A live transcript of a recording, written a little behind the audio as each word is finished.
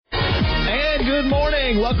good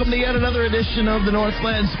morning. Welcome to yet another edition of the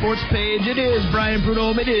Northland Sports Page. It is Brian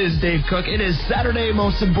Prudhomme. It is Dave Cook. It is Saturday,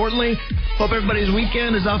 most importantly. Hope everybody's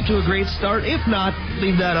weekend is off to a great start. If not,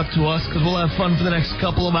 leave that up to us because we'll have fun for the next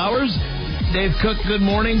couple of hours. Dave Cook, good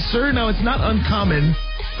morning, sir. Now, it's not uncommon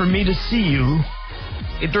for me to see you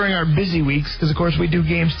during our busy weeks because, of course, we do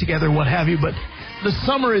games together, what have you. But the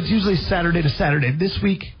summer, it's usually Saturday to Saturday. This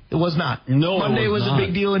week, it was not. No, Monday was not. a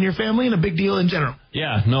big deal in your family and a big deal in general.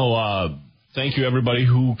 Yeah, no, thank you, everybody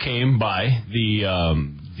who came by.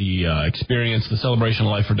 The experience, the celebration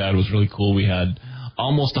of Life for Dad was really cool. We had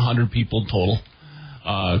almost 100 people total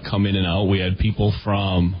come in and out. We had people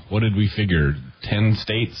from, what did we figure, 10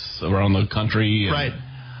 states around the country. And, right.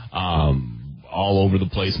 All over the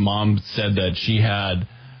place. Mom said that she had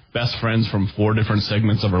best friends from 4 different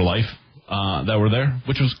segments of her life that were there,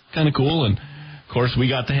 which was kind of cool. And of course, we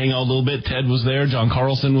got to hang out a little bit. Ted was there. John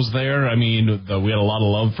Carlson was there. I mean, we had a lot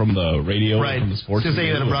of love from the radio, right. from the sports. Because they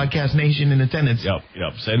had a broadcast nation in attendance. Yep.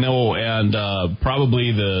 So, no, and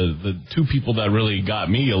probably the 2 people that really got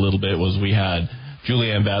me a little bit was we had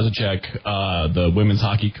Julianne Vazicek, the women's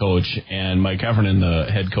hockey coach, and Mike Heffernan,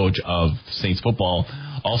 the head coach of Saints football,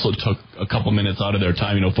 also took a couple minutes out of their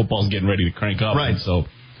time. You know, football's getting ready to crank up. Right. And so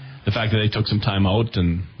the fact that they took some time out,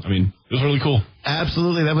 and, I mean, it was really cool.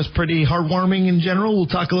 Absolutely. That was pretty heartwarming in general. We'll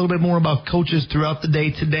talk a little bit more about coaches throughout the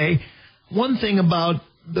day today. One thing about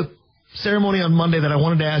the ceremony on Monday that I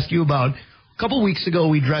wanted to ask you about, a couple weeks ago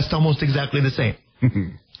we dressed almost exactly the same.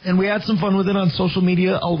 And we had some fun with it on social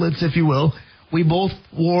media outlets, if you will. We both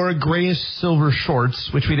wore grayish silver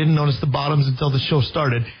shorts, which we didn't notice the bottoms until the show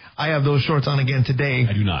started. I have those shorts on again today.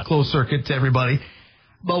 I do not. Closed circuit to everybody.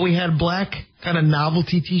 But we had black kind of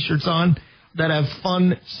novelty T-shirts on that have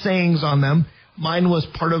fun sayings on them. Mine was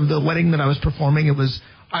part of the wedding that I was performing. It was,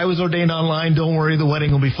 I was ordained online, don't worry, the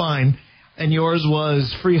wedding will be fine. And yours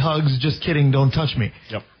was, free hugs, just kidding, don't touch me.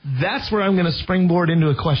 Yep. That's where I'm going to springboard into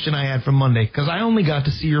a question I had from Monday, because I only got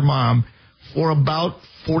to see your mom for about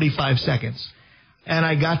 45 seconds. And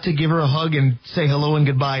I got to give her a hug and say hello and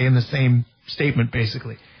goodbye in the same statement,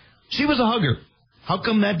 basically. She was a hugger. How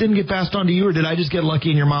come that didn't get passed on to you, or did I just get lucky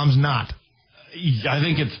and your mom's not? I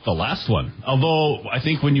think it's the last one. Although I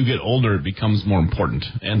think when you get older, it becomes more important.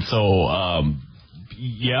 And so, I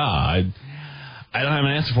don't have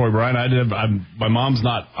an answer for you, Brian. My mom's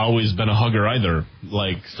not always been a hugger either. So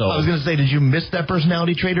I was going to say, did you miss that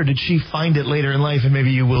personality trait, or did she find it later in life, and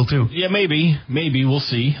maybe you will too? Yeah, maybe we'll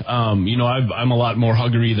see. I'm a lot more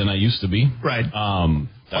huggery than I used to be. Right.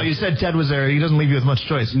 Well, you said Ted was there. He doesn't leave you with much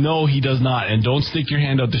choice. No, he does not. And don't stick your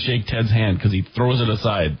hand out to shake Ted's hand because he throws it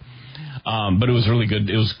aside. But it was really good.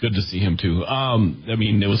 It was good to see him too.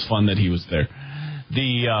 It was fun that he was there.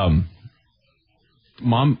 The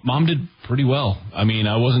mom did pretty well. I mean,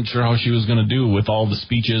 I wasn't sure how she was going to do with all the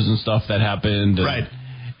speeches and stuff that happened. Right.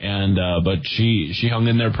 But she hung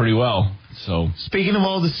in there pretty well. So speaking of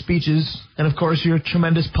all the speeches, and of course you're a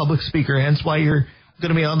tremendous public speaker, hence why you're going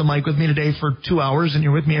to be on the mic with me today for 2 hours, and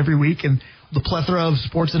you're with me every week, and the plethora of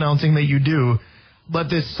sports announcing that you do. But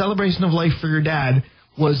this celebration of life for your dad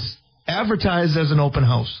was advertised as an open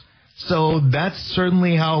house. So that's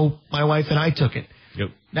certainly how my wife and I took it. Yep.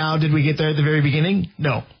 Now, did we get there at the very beginning?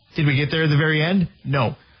 No. Did we get there at the very end?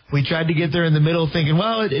 No. We tried to get there in the middle thinking,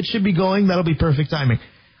 well, it should be going. That'll be perfect timing.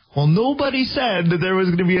 Well, nobody said that there was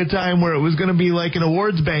going to be a time where it was going to be like an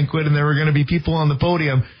awards banquet and there were going to be people on the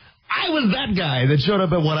podium. I was that guy that showed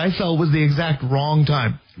up at what I felt was the exact wrong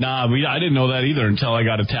time. Nah, I didn't know that either until I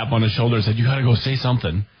got a tap on the shoulder and said, you got to go say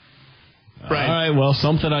something. Right. All right, well,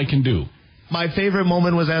 something I can do. My favorite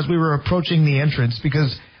moment was as we were approaching the entrance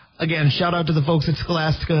because, again, shout out to the folks at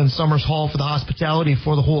Scholastica and Summers Hall for the hospitality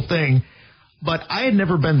for the whole thing. But I had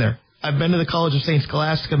never been there. I've been to the College of St.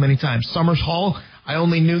 Scholastica many times. Summers Hall, I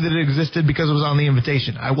only knew that it existed because it was on the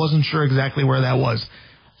invitation. I wasn't sure exactly where that was.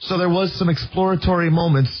 So there was some exploratory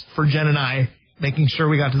moments for Jen and I, making sure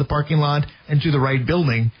we got to the parking lot and to the right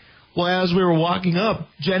building. Well, as we were walking up,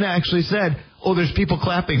 Jen actually said, oh, there's people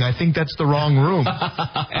clapping. I think that's the wrong room.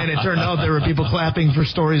 And it turned out there were people clapping for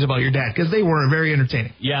stories about your dad because they were very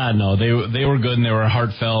entertaining. Yeah, no, they were good and they were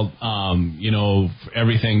heartfelt.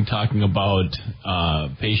 Everything talking about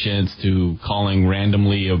patients to calling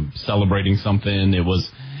randomly of celebrating something.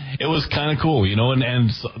 It was kind of cool,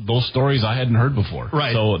 and those stories I hadn't heard before.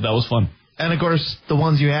 Right. So that was fun. And, of course, the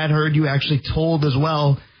ones you had heard, you actually told as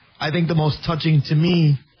well. I think the most touching to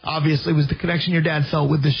me, obviously, was the connection your dad felt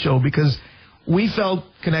with this show because we felt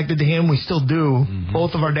connected to him. We still do. Mm-hmm.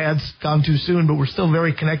 Both of our dads gone too soon, but we're still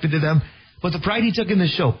very connected to them. But the pride he took in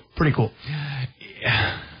this show, pretty cool.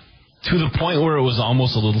 Yeah. To the point where it was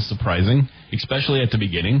almost a little surprising, especially at the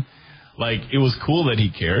beginning. Like, it was cool that he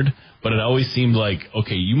cared, but it always seemed like,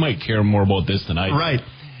 okay, you might care more about this than I do. Right.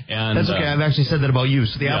 And that's okay. I've actually said that about you,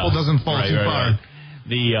 so the apple doesn't fall too far.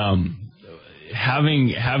 The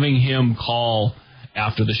having him call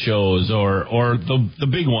after the shows, or the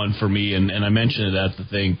big one for me, and I mentioned it at the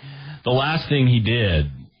thing, the last thing he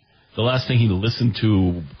listened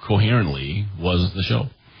to coherently was the show.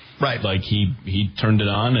 Right. Like, he turned it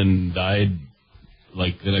on and died,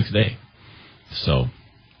 like, the next day. So.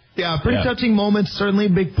 Yeah, pretty touching moments. Certainly a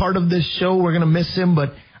big part of this show. We're going to miss him,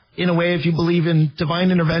 but in a way, if you believe in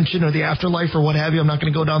divine intervention or the afterlife or what have you, I'm not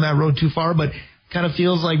going to go down that road too far, but kind of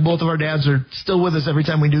feels like both of our dads are still with us every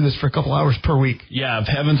time we do this for a couple hours per week. Yeah, if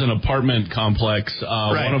heaven's an apartment complex,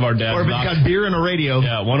 one of our dads or if it's got beer and a radio.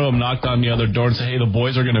 Yeah, one of them knocked on the other door and said, hey, the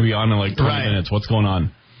boys are going to be on in like 20 minutes. What's going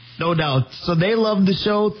on? No doubt. So they love the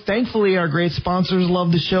show. Thankfully, our great sponsors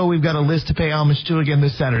love the show. We've got a list to pay homage to again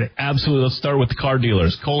this Saturday. Absolutely. Let's start with the car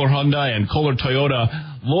dealers. Kohler Hyundai and Kohler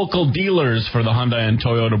Toyota, local dealers for the Hyundai and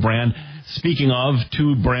Toyota brand. Speaking of,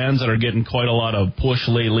 two brands that are getting quite a lot of push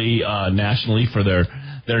lately nationally for their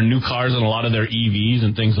new cars and a lot of their EVs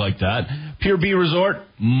and things like that. Pier B Resort.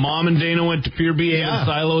 Mom and Dana went to Pier B and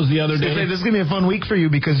Silos the other day. This is going to be a fun week for you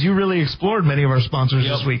because you really explored many of our sponsors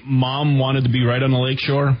this week. Mom wanted to be right on the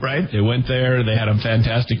lakeshore. Right. They went there. They had a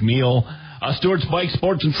fantastic meal. Stewart's Bike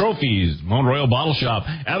Sports and Trophies, Mount Royal Bottle Shop,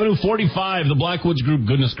 Avenue 45, the Blackwoods Group.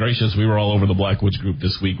 Goodness gracious, we were all over the Blackwoods Group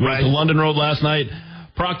this week. We went to London Road last night.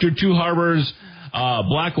 Proctor, Two Harbors,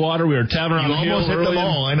 Blackwater. We were at Tavern on the Hill. Almost hit them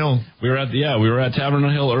all, I know. We were at Tavern on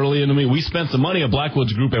the Hill early in the meeting. We spent some money at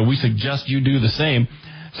Blackwoods Group, and we suggest you do the same.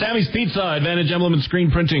 Sammy's Pizza, Advantage Emblem and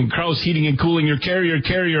Screen Printing, Kraus Heating and Cooling, your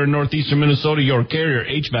carrier in northeastern Minnesota, your carrier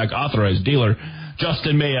HVAC authorized dealer.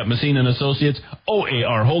 Justin May at Messina & Associates,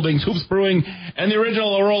 OAR Holdings, Hoops Brewing, and the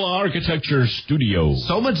original Arola Architecture Studio.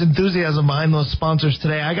 So much enthusiasm behind those sponsors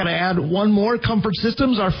today. I got to add one more. Comfort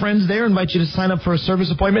Systems, our friends there, invite you to sign up for a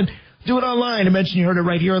service appointment. Do it online and mention you heard it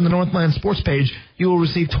right here on the Northland Sports page. You will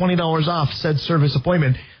receive $20 off said service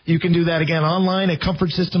appointment. You can do that again online at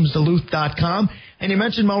ComfortSystemsDuluth.com. And you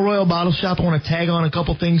mentioned Mount Royal Bottle Shop. I want to tag on a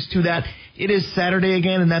couple things to that. It is Saturday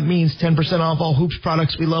again, and that means 10% off all Hoops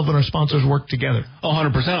products. We love when our sponsors work together.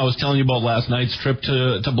 100%. I was telling you about last night's trip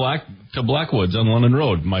to Blackwoods on London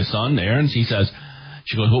Road. My son, Aaron, she goes,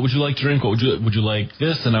 what would you like to drink? What would you like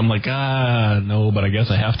this? And I'm like, no, but I guess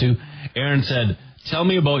I have to. Aaron said, tell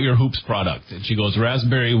me about your Hoops product. And she goes,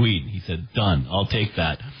 raspberry wheat. He said, done. I'll take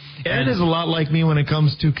that. Aaron is a lot like me when it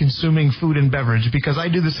comes to consuming food and beverage because I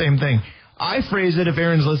do the same thing. I phrase it, if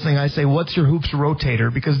Aaron's listening, I say, what's your Hoops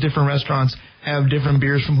rotator? Because different restaurants have different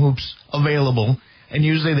beers from Hoops available. And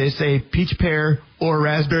usually they say peach pear or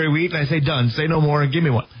raspberry wheat. And I say, done. Say no more. Give me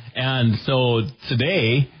one. And so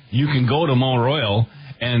today you can go to Mount Royal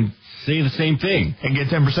and say the same thing. And get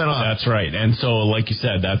 10% off. That's right. And so, like you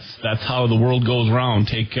said, that's how the world goes round.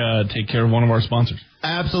 Take care of one of our sponsors.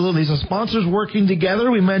 Absolutely. So sponsors working together.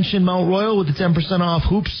 We mentioned Mount Royal with the 10% off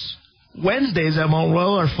Hoops. Wednesdays at Mount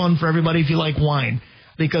Royal are fun for everybody if you like wine,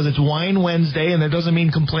 because it's Wine Wednesday, and that doesn't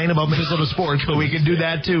mean complain about Minnesota sports, but we can do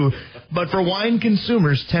that too. But for wine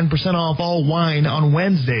consumers, 10% off all wine on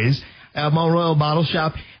Wednesdays at Mount Royal Bottle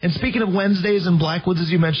Shop. And speaking of Wednesdays and Blackwoods,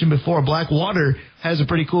 as you mentioned before, Blackwater has a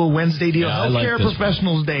pretty cool Wednesday deal. Healthcare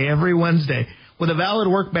Professionals Day every Wednesday. With a valid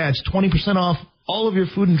work badge, 20% off all of your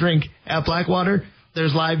food and drink at Blackwater.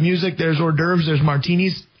 There's live music, there's hors d'oeuvres, there's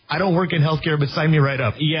martinis. I don't work in healthcare, but sign me right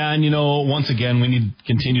up. Yeah, and once again, we need to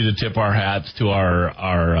continue to tip our hats to our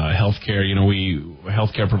healthcare.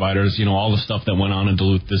 Healthcare providers. All the stuff that went on in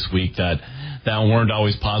Duluth this week that weren't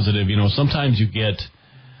always positive. Sometimes you get.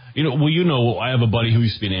 I have a buddy who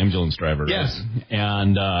used to be an ambulance driver. Yes, right?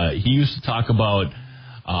 And he used to talk about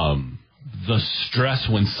the stress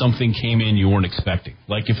when something came in you weren't expecting.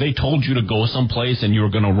 Like if they told you to go someplace and you were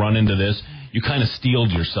going to run into this, you kind of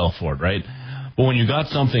steeled yourself for it, right? But when you got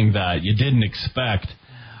something that you didn't expect,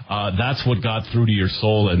 that's what got through to your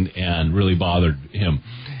soul and really bothered him.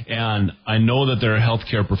 And I know that there are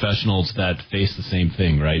healthcare professionals that face the same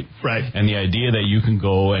thing, right? Right. And the idea that you can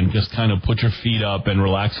go and just kind of put your feet up and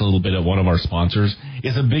relax a little bit at one of our sponsors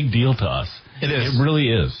is a big deal to us. It is. It really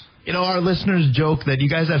is. Our listeners joke that you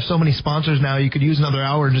guys have so many sponsors now, you could use another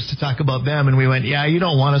hour just to talk about them. And we went, yeah, you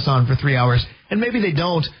don't want us on for 3 hours. And maybe they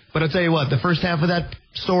don't, but I'll tell you what, the first half of that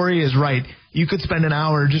story is right. You could spend an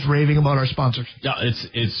hour just raving about our sponsors. Yeah,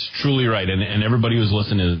 it's truly right. And everybody who's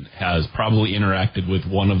listening has probably interacted with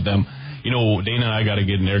one of them. Dana and I got to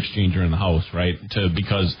get an air exchanger in the house, right?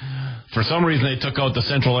 Because For some reason, they took out the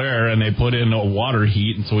central air and they put in a water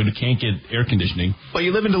heat, and so we can't get air conditioning. Well,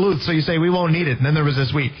 you live in Duluth, so you say we won't need it. And then there was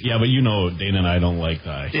this week. Yeah, but Dana and I don't like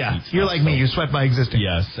that. Yeah, you're like me. You sweat by existing.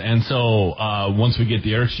 Yes, and so once we get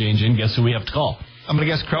the air exchange in, guess who we have to call? I'm going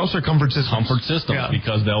to guess Kraus or Comfort Systems. Comfort Systems,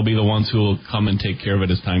 because they'll be the ones who will come and take care of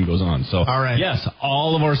it as time goes on. So, all right. Yes,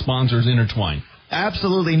 all of our sponsors intertwine.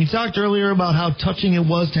 Absolutely. And you talked earlier about how touching it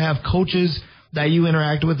was to have coaches that you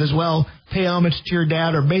interact with as well pay homage to your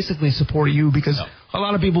dad or basically support you, because a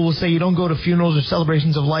lot of people will say you don't go to funerals or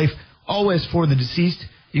celebrations of life always for the deceased.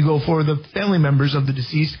 You go for the family members of the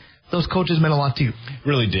deceased. Those coaches meant a lot to you.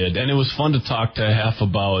 Really did. And it was fun to talk to Hef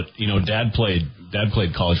about, Dad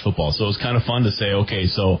played college football. So it was kind of fun to say, okay,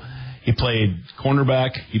 so he played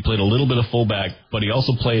cornerback, he played a little bit of fullback, but he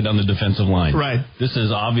also played on the defensive line. Right. This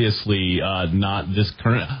is obviously not this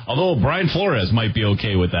current, although Brian Flores might be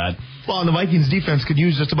okay with that. Well, and the Vikings defense could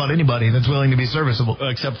use just about anybody that's willing to be serviceable.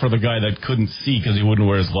 Except for the guy that couldn't see because he wouldn't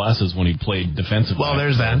wear his glasses when he played defensive. Well,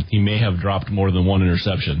 there's that. He may have dropped more than one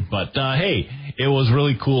interception. But, hey, it was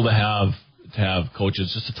really cool to have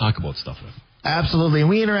coaches just to talk about stuff with. Absolutely, and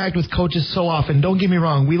we interact with coaches so often. Don't get me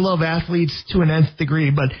wrong, we love athletes to an nth degree,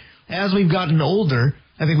 but as we've gotten older,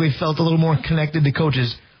 I think we've felt a little more connected to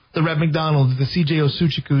coaches. The Rhett McDonald, the C.J.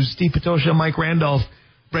 Osuchikus, Steve Patosha, Mike Randolph,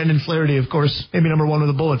 Brendan Flaherty, of course, maybe number one with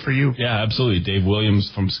a bullet for you. Yeah, absolutely. Dave Williams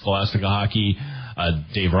from Scholastica Hockey,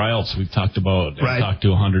 Dave Riles, we've talked about, talked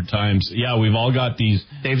to 100 times. Yeah, we've all got these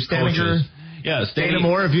Dave Staniger. Coaches. Yeah, Dana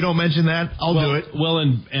Moore, if you don't mention that, I'll do it. Well,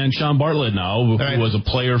 and Sean Bartlett now, who was a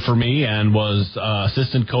player for me and was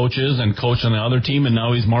assistant coaches and coach on the other team, and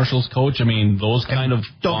now he's Marshall's coach. I mean, those kind of...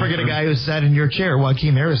 Don't forget a guy who sat in your chair.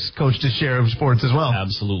 Joaquin Harris coached his share of sports as well.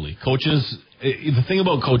 Absolutely. Coaches... The thing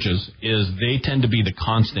about coaches is they tend to be the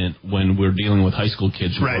constant when we're dealing with high school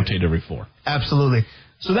kids who rotate every 4. Absolutely.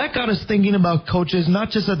 So that got us thinking about coaches,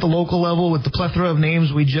 not just at the local level with the plethora of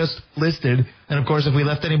names we just listed. And, of course, if we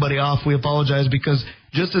left anybody off, we apologize, because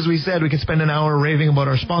just as we said, we could spend an hour raving about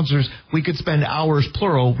our sponsors. We could spend hours,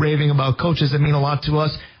 plural, raving about coaches that mean a lot to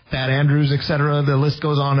us, Pat Andrews, etc. The list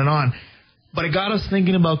goes on and on. But it got us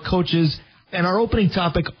thinking about coaches, and our opening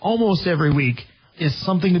topic almost every week is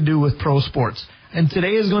something to do with pro sports. And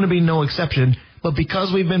today is going to be no exception, but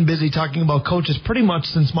because we've been busy talking about coaches pretty much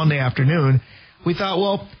since Monday afternoon, we thought,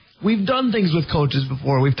 well, we've done things with coaches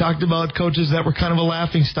before. We've talked about coaches that were kind of a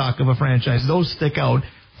laughing stock of a franchise. Those stick out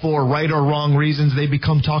for right or wrong reasons. They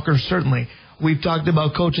become talkers, certainly. We've talked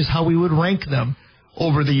about coaches, how we would rank them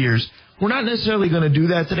over the years. We're not necessarily going to do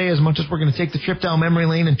that today as much as we're going to take the trip down memory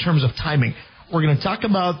lane in terms of timing. We're going to talk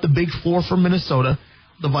about the Big Four from Minnesota,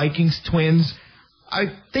 the Vikings, Twins. I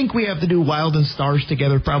think we have to do Wild and Stars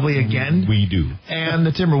together probably again. We do. And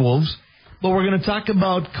the Timberwolves. But we're going to talk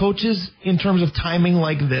about coaches in terms of timing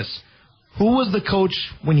like this. Who was the coach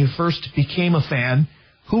when you first became a fan?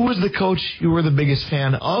 Who was the coach you were the biggest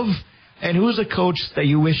fan of? And who was a coach that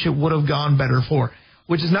you wish it would have gone better for?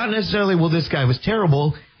 Which is not necessarily, well, this guy was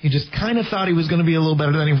terrible. He just kind of thought he was going to be a little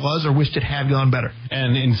better than he was, or wished it had gone better.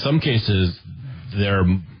 And in some cases, there are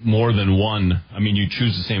more than one. I mean, you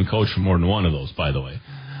choose the same coach for more than one of those, by the way.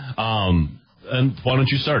 And why don't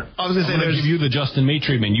you start? I was going to say, give you the Justin May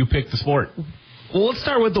treatment. You pick the sport. Well, let's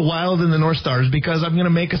start with the Wild and the North Stars, because I'm going to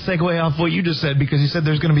make a segue off what you just said, because you said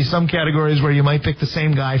there's going to be some categories where you might pick the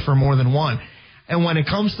same guy for more than one. And when it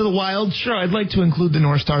comes to the Wild, sure, I'd like to include the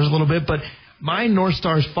North Stars a little bit, but my North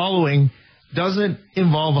Stars following doesn't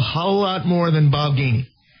involve a whole lot more than Bob Gainey.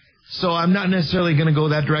 So I'm not necessarily going to go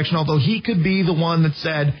that direction, although he could be the one that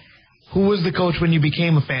said, who was the coach when you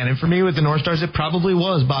became a fan? And for me with the North Stars, it probably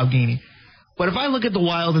was Bob Gainey. But if I look at the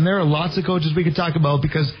Wild, and there are lots of coaches we could talk about,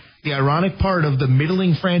 because the ironic part of the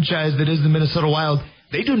middling franchise that is the Minnesota Wild,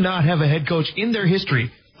 they do not have a head coach in their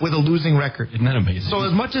history with a losing record. Isn't that amazing? So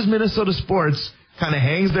as much as Minnesota sports kind of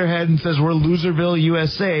hangs their head and says, we're Loserville,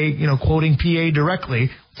 USA, quoting PA directly,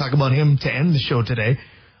 we'll talk about him to end the show today.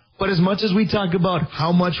 But as much as we talk about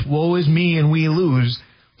how much woe is me and we lose,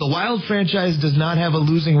 the Wild franchise does not have a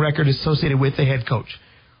losing record associated with the head coach.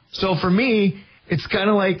 So for me, it's kind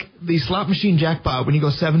of like the slot machine jackpot when you go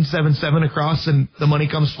 777 across and the money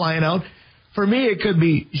comes flying out. For me, it could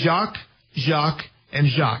be Jacques, and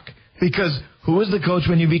Jacques. Because who was the coach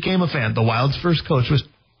when you became a fan? The Wild's first coach was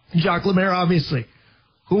Jacques Lemaire, obviously.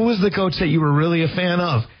 Who was the coach that you were really a fan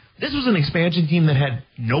of? This was an expansion team that had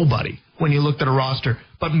nobody when you looked at a roster.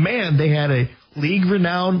 But, man, they had a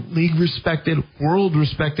league-renowned, league-respected,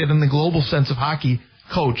 world-respected in the global sense of hockey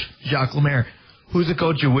coach, Jacques Lemaire. Who's the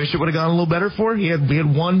coach you wish it would have gone a little better for? We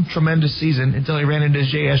had one tremendous season until he ran into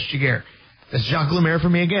J.S. Giguère. That's Jacques Lemaire for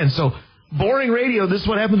me again. So boring radio. This is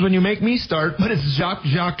what happens when you make me start, but it's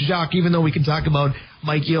Jacques, even though we can talk about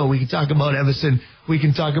Mike Yeo, we can talk about Evison, we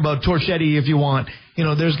can talk about Torchetti if you want.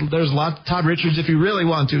 There's lots, Todd Richards if you really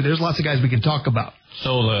want to. There's lots of guys we can talk about.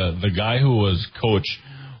 So the guy who was coach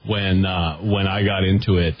when I got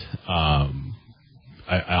into it,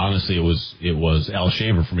 I honestly, it was Al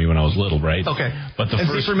Shaver for me when I was little, right? Okay. But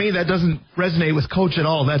see, for me, that doesn't resonate with coach at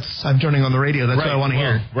all. I'm turning on the radio. That's what I want to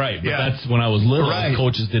hear. Right. But that's when I was little. Right.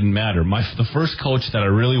 Coaches didn't matter. The first coach that I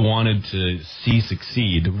really wanted to see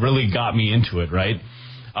succeed, really got me into it, right,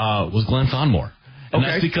 was Glenn Sonmore. And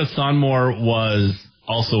that's because Sonmore was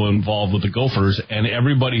also involved with the Gophers, and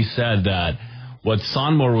everybody said that what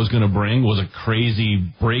Sonmore was going to bring was a crazy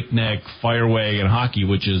breakneck fire wagon hockey,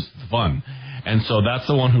 which is fun. And so that's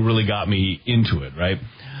the one who really got me into it, right?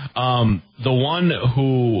 The one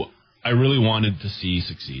who I really wanted to see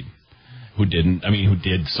succeed, who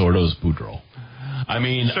did sort of, was Boudreau.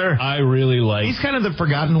 Sure. I really like... He's kind of the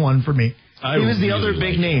forgotten one for me. He was the other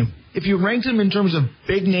big name. If you ranked him in terms of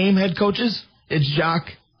big name head coaches, it's Jacques,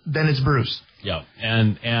 then it's Bruce. Yeah,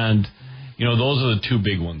 and those are the two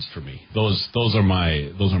big ones for me. Those are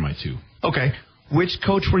my two. Okay. Which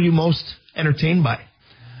coach were you most entertained by?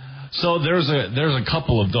 So there's a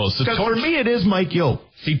couple of those. Because for me, it is Mike Yeo.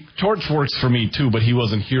 See, Torch works for me too, but he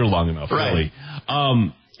wasn't here long enough, really.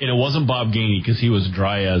 And it wasn't Bob Gainey because he was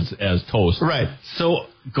dry as toast. Right. So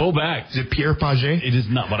go back. Is it Pierre Paget? It is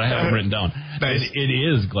not, but I have it written down. Nice. It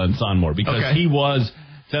is Glenn Sonmore because he was.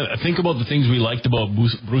 Think about the things we liked about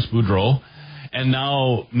Bruce Boudreau, and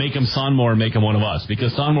now make him Sonmore, make him one of us.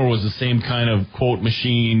 Because Sonmore was the same kind of quote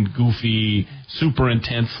machine, goofy, super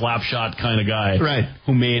intense slap shot kind of guy, right,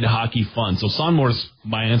 who made hockey fun. So Sonmore's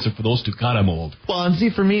my answer for those two. God, I'm old. Well, and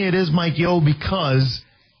see, for me, it is Mike Yeo because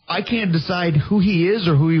I can't decide who he is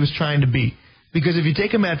or who he was trying to be. Because if you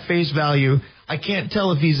take him at face value, I can't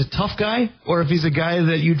tell if he's a tough guy or if he's a guy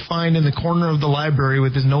that you'd find in the corner of the library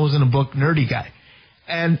with his nose in a book, nerdy guy.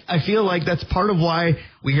 And I feel like that's part of why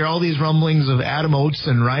we hear all these rumblings of Adam Oates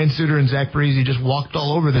and Ryan Suter and Zach Parise just walked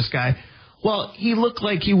all over this guy. Well, he looked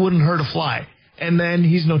like he wouldn't hurt a fly. And then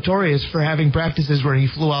he's notorious for having practices where he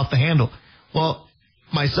flew off the handle. Well,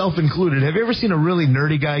 myself included, have you ever seen a really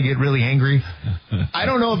nerdy guy get really angry? I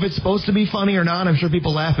don't know if it's supposed to be funny or not. I'm sure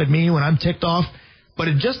people laugh at me when I'm ticked off, but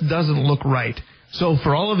it just doesn't look right. So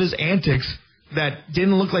for all of his antics that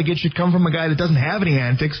didn't look like it should come from a guy that doesn't have any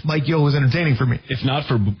antics, Mike Yeo was entertaining for me. If not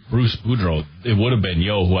for Bruce Boudreau, it would have been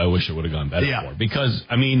Yeo, who I wish it would have gone better for. Because,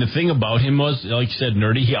 the thing about him was, like you said,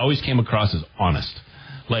 nerdy, he always came across as honest.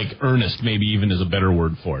 Like earnest, maybe even is a better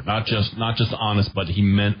word for it. Not just honest, but he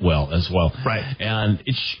meant well as well. Right. And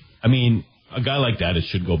a guy like that, it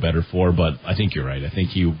should go better for, but I think you're right. I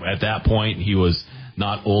think at that point, he was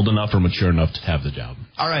not old enough or mature enough to have the job.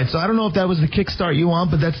 All right, so I don't know if that was the kickstart you want,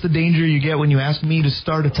 but that's the danger you get when you ask me to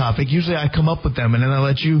start a topic. Usually I come up with them, and then I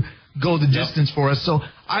let you go the distance for us. So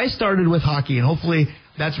I started with hockey, and hopefully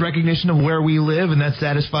that's recognition of where we live, and that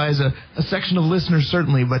satisfies a section of listeners,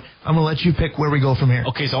 certainly, but I'm going to let you pick where we go from here.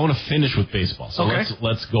 Okay, so I want to finish with baseball. So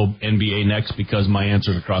let's go NBA next, because my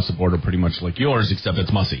answers across the board are pretty much like yours, except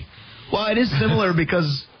it's Mussy. Well, it is similar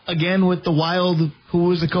because, again, with the Wild, who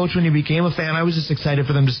was the coach when you became a fan, I was just excited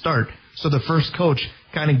for them to start. So the first coach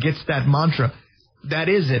kind of gets that mantra. That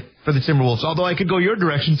is it for the Timberwolves. Although I could go your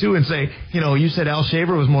direction, too, and say, you said Al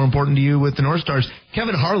Shaver was more important to you with the North Stars.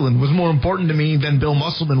 Kevin Harlan was more important to me than Bill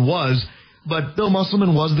Musselman was. But Bill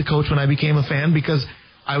Musselman was the coach when I became a fan because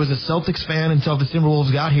I was a Celtics fan until the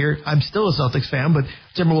Timberwolves got here. I'm still a Celtics fan, but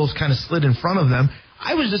Timberwolves kind of slid in front of them.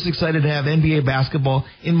 I was just excited to have NBA basketball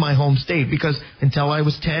in my home state because until I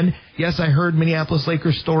was 10, yes, I heard Minneapolis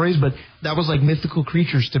Lakers stories, but that was like mythical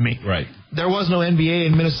creatures to me. Right. There was no NBA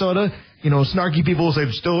in Minnesota. Snarky people will say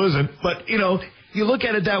it still isn't. But, you look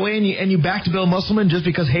at it that way and you back to Bill Musselman just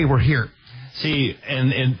because, hey, we're here. See,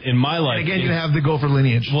 and in my life... And again, you have the Gopher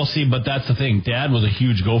lineage. Well, see, but that's the thing. Dad was a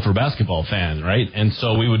huge Gopher basketball fan, right? And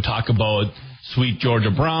so we would talk about sweet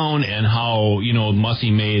Georgia Brown and how,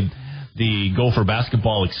 Mussy made the Gopher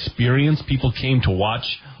basketball experience. People came to watch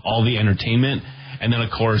all the entertainment. And then,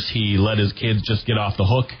 of course, he let his kids just get off the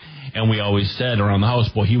hook. And we always said around the house,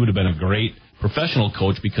 boy, he would have been a great professional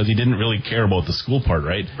coach because he didn't really care about the school part,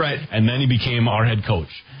 right? Right. And then he became our head coach.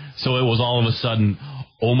 So it was all of a sudden,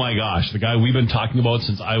 oh my gosh, the guy we've been talking about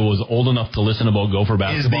since I was old enough to listen about Gopher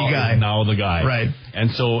basketball is now the guy. Right.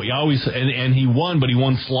 And so he always, and he won, but he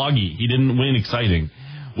won sloggy. He didn't win exciting,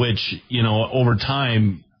 which, over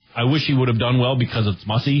time, I wish he would have done well because it's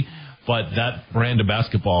Mussy, but that brand of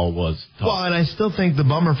basketball was tough. Well, and I still think the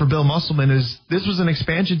bummer for Bill Musselman is this was an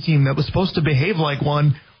expansion team that was supposed to behave like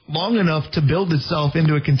one long enough to build itself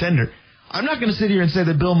into a contender. I'm not going to sit here and say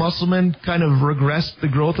that Bill Musselman kind of regressed the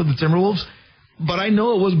growth of the Timberwolves, but I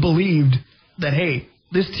know it was believed that, hey,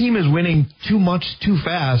 this team is winning too much too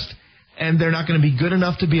fast, and they're not going to be good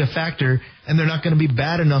enough to be a factor, and they're not going to be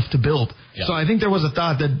bad enough to build. Yeah. So I think there was a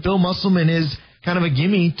thought that Bill Musselman is kind of a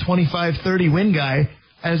gimme 25-30 win guy.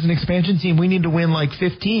 As an expansion team, we need to win like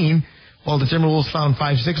 15, while the Timberwolves found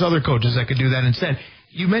 5-6 other coaches that could do that instead.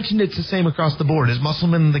 You mentioned it's the same across the board. Is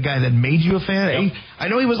Musselman the guy that made you a fan? Yep. I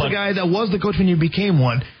know he was the guy that was the coach when you became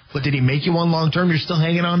one, but did he make you one long term? You're still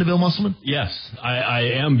hanging on to Bill Musselman? Yes, I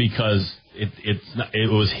am, because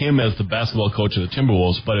it was him as the basketball coach of the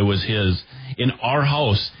Timberwolves, but it was his, in our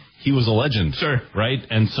house, he was a legend. Sure. Right?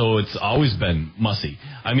 And so it's always been Mussy.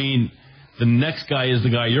 I mean, the next guy is the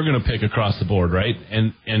guy you're going to pick across the board, right?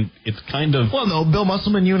 And it's kind of... Well, no, Bill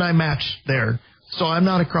Musselman, you and I match there. So I'm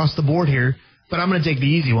not across the board here, but I'm going to take the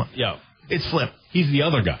easy one. Yeah. It's Flip. He's the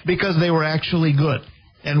other guy. Because they were actually good,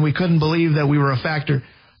 and we couldn't believe that we were a factor.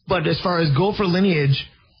 But as far as go for lineage,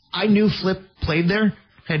 I knew Flip played there,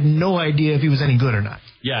 had no idea if he was any good or not.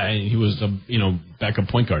 Yeah, and he was a backup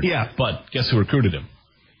point guard. Yeah. But guess who recruited him?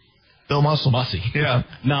 Bill Musselman. Mussy. Yeah.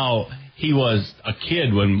 Now, he was a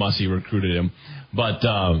kid when Mussy recruited him, but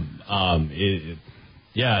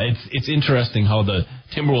it's interesting how the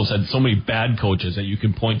Timberwolves had so many bad coaches that you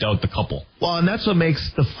can point out the couple. Well, and that's what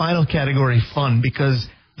makes the final category fun, because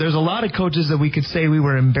there's a lot of coaches that we could say we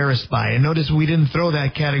were embarrassed by, and notice we didn't throw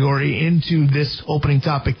that category into this opening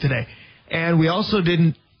topic today. And we also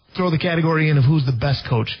didn't throw the category in of who's the best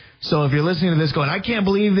coach. So if you're listening to this going, I can't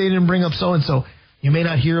believe they didn't bring up so-and-so, you may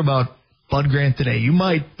not hear about Bud Grant today. You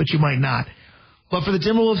might, but you might not. But for the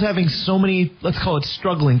Timberwolves having so many, let's call it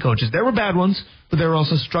struggling coaches, there were bad ones, but there were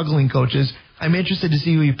also struggling coaches. I'm interested to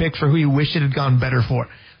see who you pick for who you wish it had gone better for.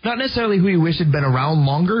 Not necessarily who you wish had been around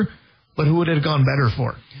longer, but who would it have gone better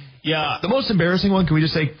for. Yeah. The most embarrassing one, can we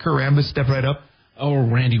just say Kurt Rambis, step right up? Oh,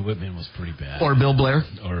 Randy Whitman was pretty bad. Or Bill Blair.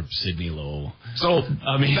 Or Sidney Lowe. So,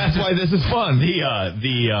 I mean, that's why this is fun.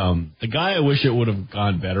 The guy I wish it would have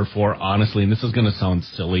gone better for, honestly, and this is going to sound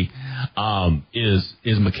silly, is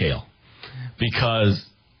McHale. Because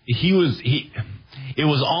it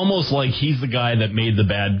was almost like he's the guy that made the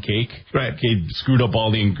bad cake. Right. He screwed up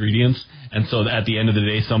all the ingredients. And so at the end of the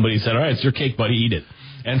day, somebody said, all right, it's your cake, buddy, eat it.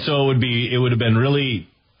 And so it would have been really...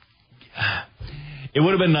 It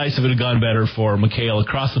would have been nice if it had gone better for McHale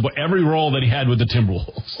across the board, every role that he had with the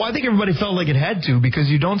Timberwolves. Well, I think everybody felt like it had to, because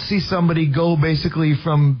you don't see somebody go basically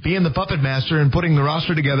from being the puppet master and putting the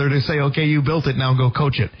roster together to say, okay, you built it, now go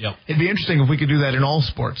coach it. Yep. It'd be interesting if we could do that in all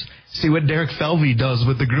sports. See what Derek Felvey does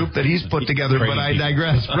with the group that he's put together, but I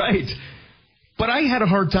digress. Right. But I had a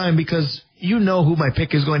hard time because you know who my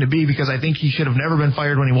pick is going to be, because I think he should have never been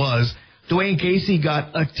fired when he was. Dwayne Casey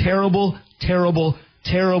got a terrible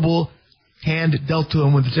hand dealt to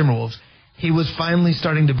him with the Timberwolves. He was finally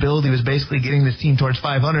starting to build. He was basically getting this team towards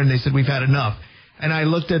 500, and they said, we've had enough. And I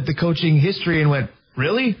looked at the coaching history and went,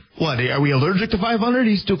 really? What, are we allergic to 500?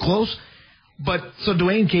 He's too close? But so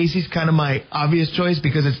Dwayne Casey's kind of my obvious choice,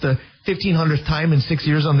 because it's the 1,500th time in 6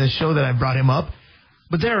 years on this show that I brought him up.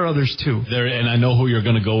 But there are others, too. And I know who you're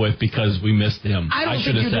going to go with, because we missed him. I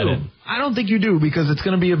should have said it. I don't think you do, because it's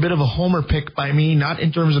going to be a bit of a homer pick by me, not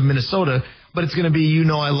in terms of Minnesota, but it's going to be,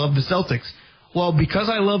 I love the Celtics. Well, because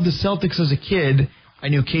I loved the Celtics as a kid, I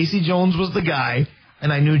knew Casey Jones was the guy,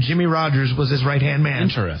 and I knew Jimmy Rogers was his right-hand man.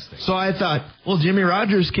 Interesting. So I thought, well, Jimmy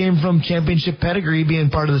Rogers came from championship pedigree being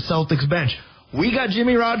part of the Celtics bench. We got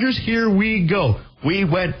Jimmy Rogers, here we go. We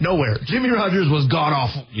went nowhere. Jimmy Rogers was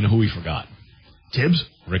god-awful. You know who we forgot? Tibbs?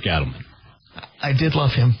 Rick Adelman. I did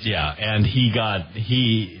love him. Yeah, and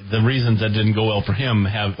the reasons that didn't go well for him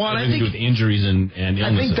have everything to do with injuries and illnesses.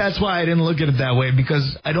 I think that's why I didn't look at it that way,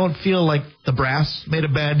 because I don't feel like the brass made a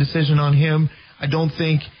bad decision on him. I don't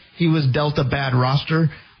think he was dealt a bad roster.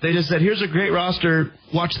 They just said, here's a great roster,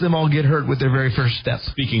 watch them all get hurt with their very first steps.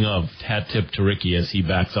 Speaking of, hat tip to Ricky as he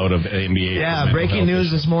backs out of NBA. Yeah, breaking news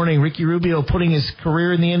this morning, Ricky Rubio putting his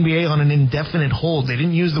career in the NBA on an indefinite hold. They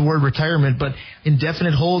didn't use the word retirement, but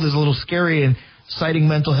indefinite hold is a little scary, and citing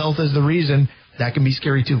mental health as the reason, that can be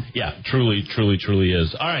scary too. Yeah, truly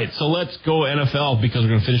is. All right, so let's go NFL, because we're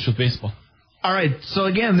going to finish with baseball. All right, so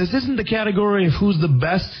again, this isn't the category of who's the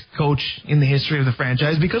best coach in the history of the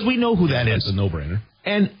franchise, because we know who that is. It's a no-brainer.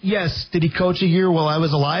 And yes, did he coach a year while I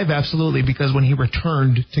was alive? Absolutely, because when he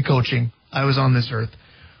returned to coaching, I was on this earth.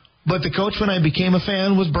 But the coach when I became a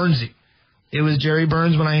fan was Burnsy. It was Jerry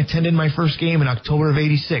Burns when I attended my first game in October of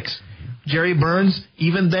 '86. Jerry Burns,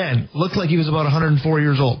 even then, looked like he was about 104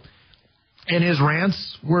 years old. And his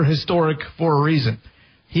rants were historic for a reason.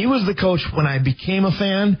 He was the coach when I became a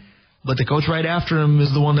fan, but the coach right after him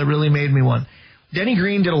is the one that really made me one. Denny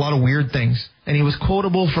Green did a lot of weird things, and he was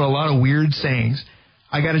quotable for a lot of weird sayings.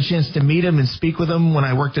 I got a chance to meet him and speak with him when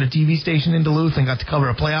I worked at a TV station in Duluth and got to cover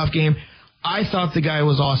a playoff game. I thought the guy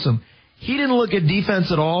was awesome. He didn't look at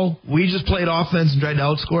defense at all. We just played offense and tried to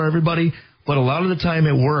outscore everybody, but a lot of the time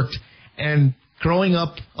it worked. And growing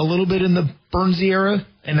up a little bit in the Burnsy era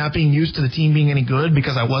and not being used to the team being any good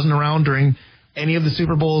because I wasn't around during any of the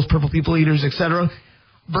Super Bowls, Purple People Eaters, etc.,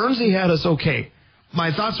 Burnsy had us okay.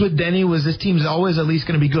 My thoughts with Denny was this team's always at least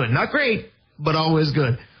going to be good. Not great, but always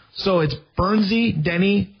good. So it's Burnsy,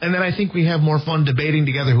 Denny, and then I think we have more fun debating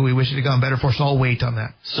together who we wish it had gone better for, so I'll wait on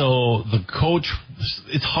that. So the coach,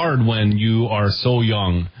 it's hard when you are so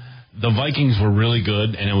young. The Vikings were really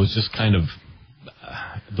good, and it was just kind of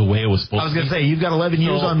the way it was supposed to be. I was going to say, you've got 11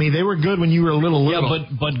 years on me. They were good when you were little. Yeah,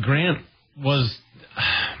 but Grant was...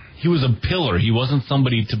 He was a pillar. He wasn't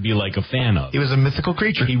somebody to be like a fan of. He was a mythical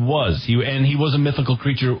creature. He was. He was a mythical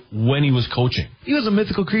creature when he was coaching. He was a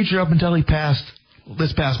mythical creature up until he passed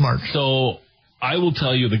this past March. So I will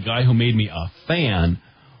tell you the guy who made me a fan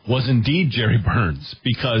was indeed Jerry Burns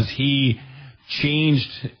because he changed.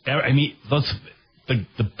 I mean,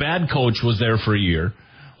 the bad coach was there for a year.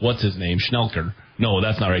 What's his name? Schnelker. No,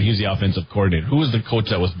 that's not right. He was the offensive coordinator. Who was the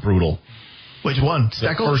coach that was brutal? Which one?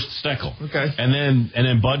 Steckel? The first Steckel. Okay. And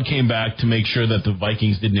then Bud came back to make sure that the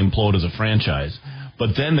Vikings didn't implode as a franchise.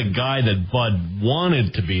 But then the guy that Bud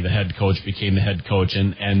wanted to be the head coach became the head coach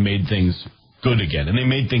and made things good again. And they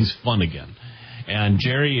made things fun again. And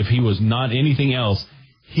Jerry, if he was not anything else,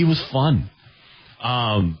 he was fun.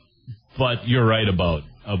 But you're right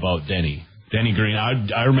about Denny. Denny Green.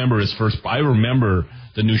 I remember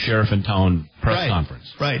the new sheriff in town press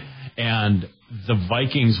conference. Right. And the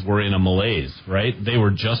Vikings were in a malaise, right? They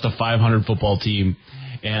were just a 500 football team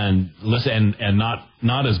and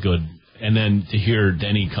not as good. And then to hear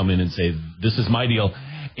Denny come in and say, this is my deal.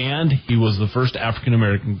 And he was the first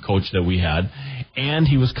African-American coach that we had. And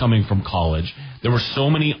he was coming from college. There were so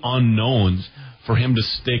many unknowns for him to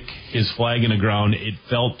stick his flag in the ground. It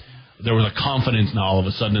felt there was a confidence now all of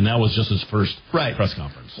a sudden, and that was just his first press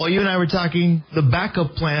conference. Well, you and I were talking the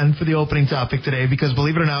backup plan for the opening topic today because,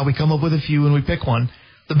 believe it or not, we come up with a few and we pick one.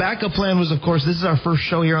 The backup plan was, of course, this is our first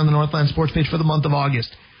show here on the Northland Sports page for the month of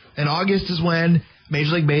August. And August is when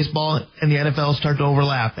Major League Baseball and the NFL start to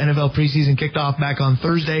overlap. NFL preseason kicked off back on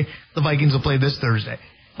Thursday. The Vikings will play this Thursday.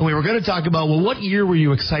 And we were going to talk about, well, what year were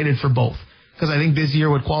you excited for both? Because I think this year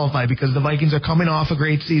would qualify because the Vikings are coming off a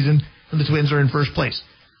great season and the Twins are in first place.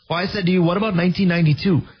 Well, I said to you, what about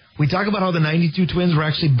 1992? We talk about how the 92 Twins were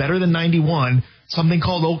actually better than 91. Something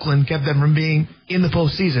called Oakland kept them from being in the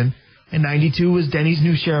postseason. And 92 was Denny's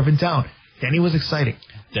new sheriff in town. Denny was exciting.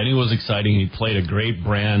 Denny was exciting. He played a great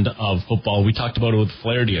brand of football. We talked about it with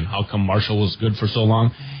Flaherty and how come Marshall was good for so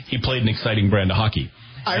long. He played an exciting brand of hockey.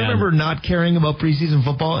 I remember not caring about preseason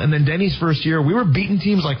football, and then Denny's first year, we were beating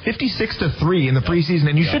teams like 56-3 in the preseason,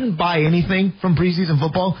 and you shouldn't buy anything from preseason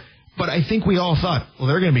football. But I think we all thought, well,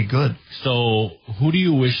 they're going to be good. So, who do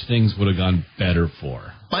you wish things would have gone better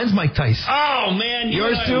for? Mine's Mike Tice. Oh, man.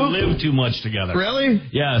 Yours too? Live too much together. Really?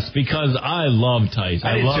 Yes, because I love Tice.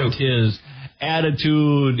 I loved his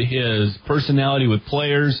attitude, his personality with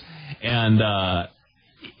players, and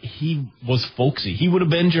he was folksy. He would have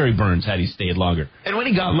been Jerry Burns had he stayed longer. And when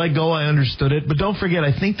he got let go, I understood it. But don't forget,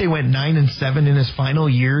 I think they went 9-7 in his final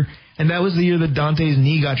year. And that was the year that Dante's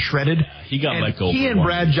knee got shredded. Yeah, he got let go. He and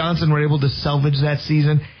Brad Johnson were able to salvage that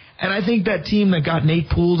season. And I think that team that got Nate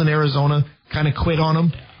Poole in Arizona kind of quit on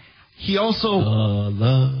him. Yeah. He also...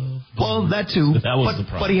 well, that too. That was the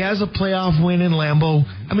problem. But he has a playoff win in Lambeau.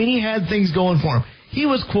 I mean, he had things going for him. He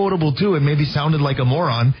was quotable, too, and maybe sounded like a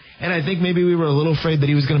moron. And I think maybe we were a little afraid that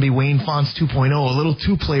he was going to be Wayne Fonts 2.0, a little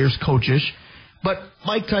two players coachish. But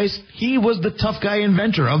Mike Tice, he was the tough guy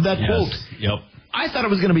inventor of that quote. Yep. I thought it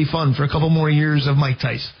was going to be fun for a couple more years of Mike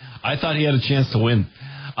Tice. I thought he had a chance to win.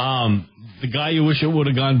 The guy you wish it would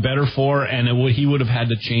have gone better for, and he would have had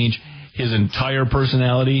to change his entire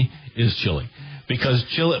personality, is Chili. Because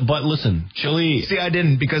Chili, but listen, Chili... See, I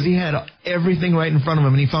didn't, because he had everything right in front of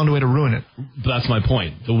him, and he found a way to ruin it. That's my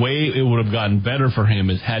point. The way it would have gotten better for him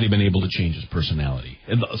is had he been able to change his personality.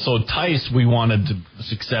 And so Tice, we wanted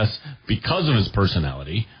success because of his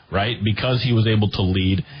personality, right? Because he was able to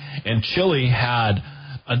lead. And Chili had,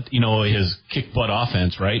 his kick-butt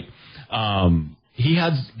offense, right? He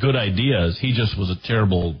had good ideas. He just was a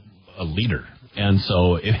terrible leader. And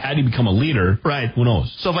so, had he become a leader, right? Who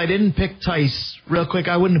knows? So if I didn't pick Tice, real quick,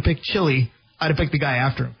 I wouldn't have picked Chili. I'd have picked the guy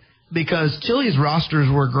after him. Because Chili's rosters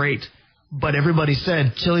were great, but everybody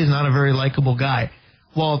said Chili's not a very likable guy.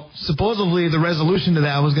 Well, supposedly the resolution to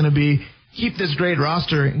that was going to be keep this great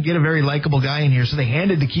roster and get a very likable guy in here. So they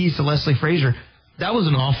handed the keys to Leslie Frazier. That was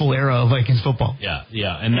an awful era of Vikings football. Yeah,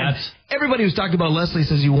 and that's everybody who's talked about Leslie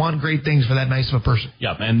says you want great things for that nice of a person.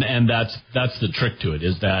 Yeah, and that's the trick to it,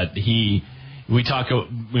 is that we've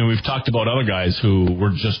talked about other guys who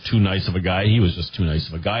were just too nice of a guy. He was just too nice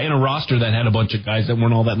of a guy in a roster that had a bunch of guys that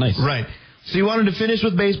weren't all that nice. Right. So you wanted to finish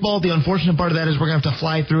with baseball. The unfortunate part of that is we're going to have to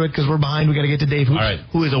fly through it because we're behind. We got to get to Dave Hoops,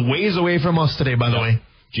 who is a ways away from us today, by the way.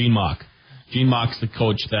 Gene Mock. Gene Mock's the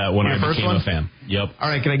coach that when I became a fan. Yep. All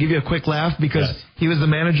right, can I give you a quick laugh? Because he was the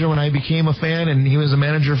manager when I became a fan, and he was a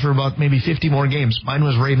manager for about maybe 50 more games. Mine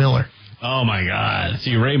was Ray Miller. Oh, my God.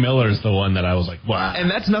 See, Ray Miller is the one that I was like, wow.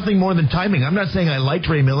 And that's nothing more than timing. I'm not saying I liked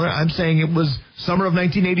Ray Miller. I'm saying it was summer of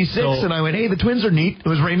 1986, and I went, hey, the Twins are neat. It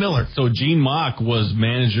was Ray Miller. So Gene Mock was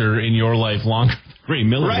manager in your life longer than Ray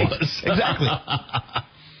Miller was. Exactly.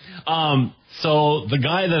 So the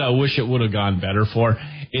guy that I wish it would have gone better for,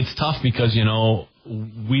 it's tough because,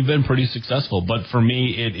 we've been pretty successful. But for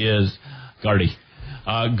me, it is Gardy.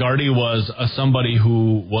 Gardy was somebody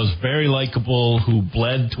who was very likable, who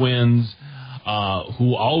bled Twins,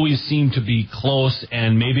 who always seemed to be close,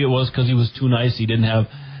 and maybe it was because he was too nice. He didn't have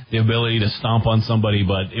the ability to stomp on somebody,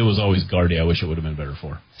 but it was always Gardy I wish it would have been better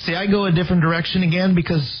for. See, I go a different direction again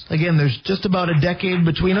because, again, there's just about a decade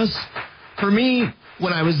between us. For me,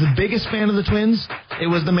 when I was the biggest fan of the Twins, it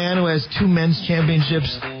was the man who has 2 men's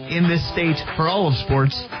championships in this state for all of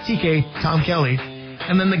sports, TK, Tom Kelly.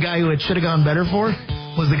 And then the guy who it should have gone better for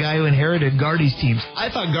was the guy who inherited Gardy's teams. I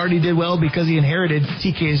thought Gardy did well because he inherited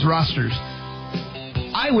TK's rosters.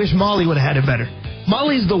 I wish Molly would have had it better.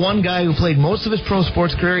 Molly's the one guy who played most of his pro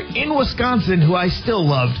sports career in Wisconsin who I still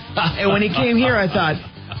loved. And when he came here, I thought,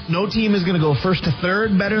 no team is going to go first to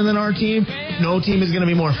third better than our team. No team is going to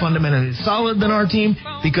be more fundamentally solid than our team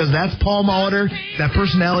because that's Paul Molitor. That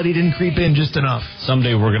personality didn't creep in just enough.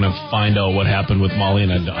 Someday we're going to find out what happened with Molly,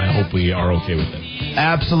 and I hope we are okay with it.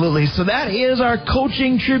 Absolutely. So that is our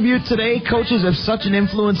coaching tribute today. Coaches have such an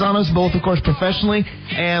influence on us, both, of course, professionally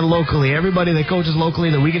and locally. Everybody that coaches locally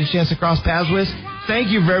that we get a chance to cross paths with, thank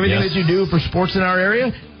you for everything that you do for sports in our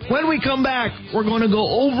area. When we come back, we're going to go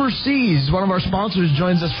overseas. One of our sponsors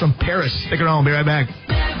joins us from Paris. Stick around. We'll be right back.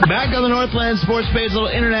 Back on the Northland Sports Page, a little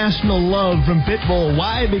international love from Pitbull.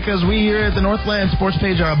 Why? Because we here at the Northland Sports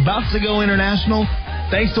Page are about to go international.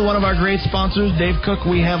 Thanks to one of our great sponsors, Dave Cook,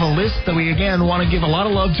 we have a list that we, again, want to give a lot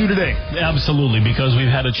of love to today. Absolutely, because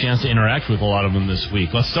we've had a chance to interact with a lot of them this week.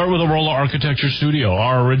 Let's start with Arola Architecture Studio,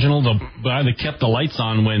 our original, the guy that kept the lights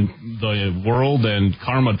on when the world and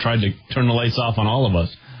karma tried to turn the lights off on all of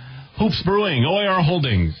us. Hoops Brewing, OAR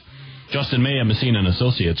Holdings, Justin May, Messina and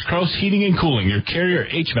Associates, Kraus Heating and Cooling, your Carrier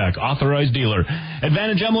HVAC authorized dealer,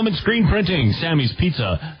 Advantage Emblem and Screen Printing, Sammy's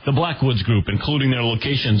Pizza, the Blackwoods Group, including their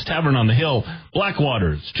locations, Tavern on the Hill,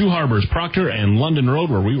 Blackwaters, Two Harbors, Proctor, and London Road,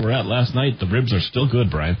 where we were at last night. The ribs are still good,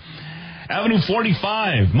 Brian. Avenue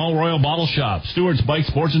 45, Mall Royal Bottle Shop, Stewart's Bike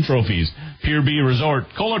Sports and Trophies, Pier B Resort,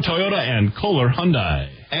 Kohler Toyota, and Kohler Hyundai.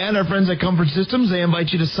 And our friends at Comfort Systems, they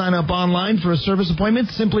invite you to sign up online for a service appointment.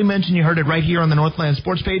 Simply mention you heard it right here on the Northland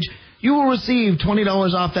Sports Page. You will receive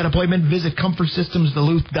 $20 off that appointment. Visit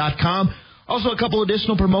ComfortSystemsDuluth.com. Also, a couple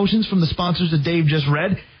additional promotions from the sponsors that Dave just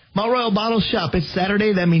read. Mall Royal Bottle Shop, it's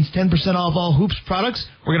Saturday. That means 10% off all Hoops products.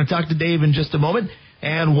 We're going to talk to Dave in just a moment.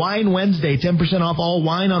 And Wine Wednesday, 10% off all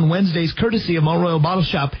wine on Wednesdays, courtesy of Mall Royal Bottle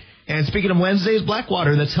Shop. And speaking of Wednesdays,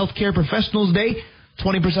 Blackwater, that's Healthcare Professionals Day.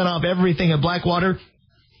 20% off everything at Blackwater.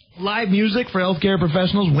 Live music for healthcare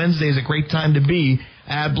professionals. Wednesday is a great time to be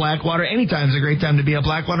at Blackwater. Anytime is a great time to be at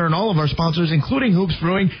Blackwater, and all of our sponsors, including Hoops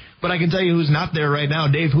Brewing. But I can tell you who's not there right now.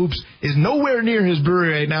 Dave Hoops is nowhere near his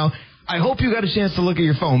brewery right now. I hope you got a chance to look at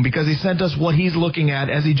your phone because he sent us what he's looking at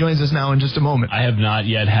as he joins us now in just a moment. I have not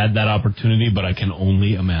yet had that opportunity, but I can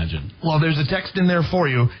only imagine. Well, there's a text in there for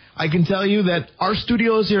you. I can tell you that our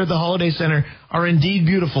studios here at the Holiday Center are indeed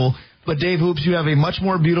beautiful, but Dave Hoops, you have a much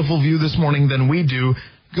more beautiful view this morning than we do.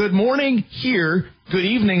 Good morning here. Good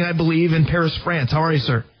evening, I believe, in Paris, France. How are you,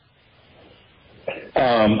 sir?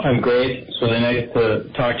 I'm great. It's really nice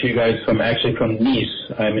to talk to you guys from Nice.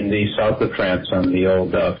 I'm in the south of France on the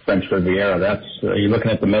old French Riviera. That's you're looking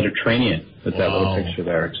at the Mediterranean with that little picture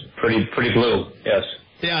there. It's pretty blue, yes.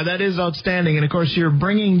 Yeah, that is outstanding. And, of course, you're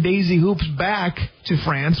bringing Daisy Hoops back to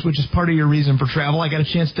France, which is part of your reason for travel. I got a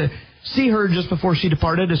chance to see her just before she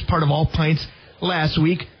departed as part of All Pints last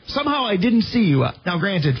week. Somehow I didn't see you. Now,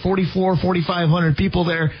 granted, 4,500 people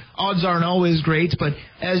there. Odds aren't always great, but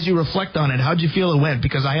as you reflect on it, how'd you feel it went?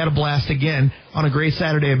 Because I had a blast again on a great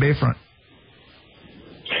Saturday at Bayfront.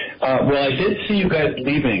 Well, I did see you guys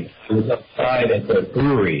leaving. I was outside at the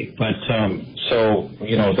brewery, but so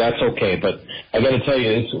that's okay. But I got to tell you,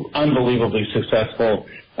 it's unbelievably successful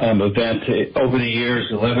event over the years,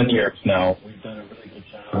 11 years now. We've done a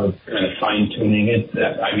of kind of fine-tuning it,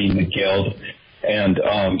 the guild. And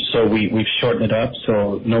so we've shortened it up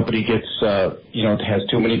so nobody gets, has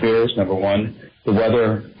too many beers, number one. The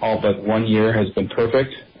weather all but 1 year has been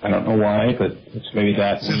perfect. I don't know why, but it's maybe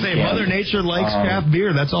that. So Mother Nature likes craft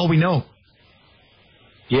beer. That's all we know.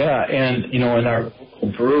 Yeah, and, and our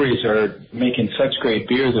local breweries are making such great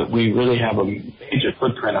beer that we really have a major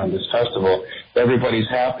footprint on this festival. Everybody's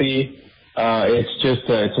happy. It's just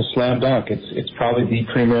it's a slam dunk. It's probably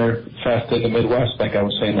the premier fest in the Midwest, like I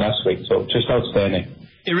was saying last week. So just outstanding.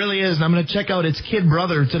 It really is, and I'm going to check out its kid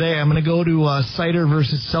brother today. I'm going to go to Cider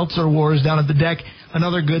versus Seltzer Wars down at the Deck.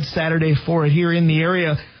 Another good Saturday for it here in the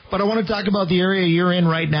area. But I want to talk about the area you're in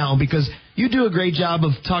right now because you do a great job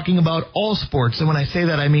of talking about all sports. And when I say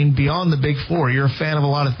that, I mean beyond the Big Four. You're a fan of a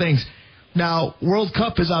lot of things. Now, World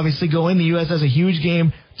Cup is obviously going. The U.S. has a huge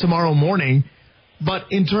game tomorrow morning.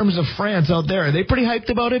 But in terms of France out there, are they pretty hyped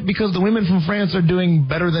about it? Because the women from France are doing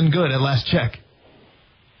better than good at last check.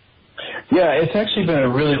 Yeah, it's actually been a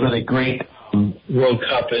really, really great World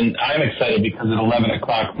Cup, and I'm excited because at 11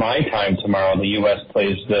 o'clock my time tomorrow, the U.S.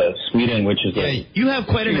 plays Sweden, which is you have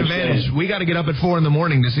quite an advantage. We got to get up at 4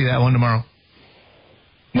 a.m. to see that one tomorrow.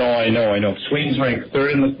 No, I know. Sweden's ranked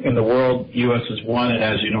third in the world. U.S. is 1, and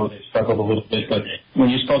as you know, they struggled a little bit. But when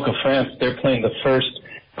you spoke of France, they're playing the first,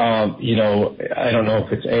 I don't know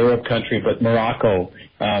if it's Arab country, but Morocco,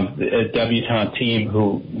 a debutante team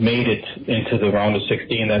who made it into the round of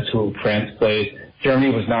 16. That's who France plays.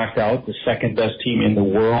 Germany was knocked out, the second best team in the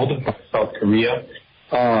world by South Korea.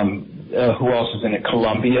 Who else is in it?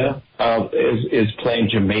 Colombia is playing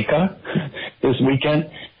Jamaica this weekend.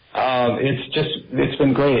 It's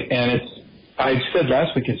been great, and I said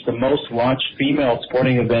last week it's the most watched female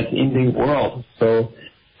sporting event in the world. So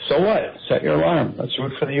what? Set your alarm. Let's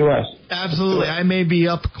root for the U.S. Absolutely. I may be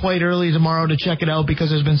up quite early tomorrow to check it out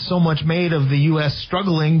because there's been so much made of the U.S.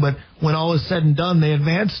 struggling, but when all is said and done, they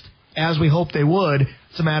advanced as we hoped they would.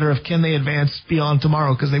 It's a matter of can they advance beyond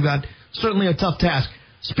tomorrow because they've got certainly a tough task.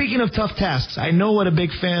 Speaking of tough tasks, I know what a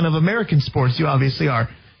big fan of American sports you obviously are.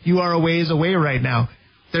 You are a ways away right now.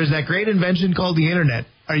 There's that great invention called the Internet.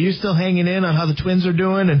 Are you still hanging in on how the Twins are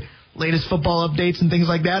doing and latest football updates and things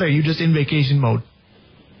like that, or are you just in vacation mode?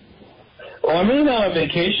 Well, I'm really not on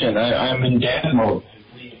vacation. I'm in dad mode.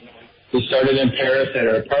 We started in Paris at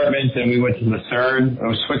our apartment, and we went to Lucerne,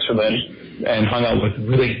 Switzerland, and hung out with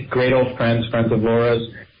really great old friends of Laura's.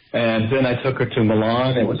 And then I took her to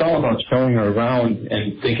Milan. It was all about showing her around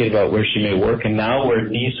and thinking about where she may work. And now we're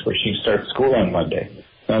in Nice, where she starts school on Monday.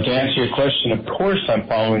 Now, to answer your question, of course I'm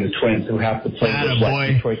following the Twins, who have to play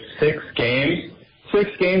Detroit 6 games. 6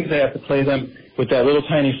 games they have to play them with that little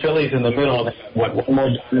tiny Phillies in the middle. One more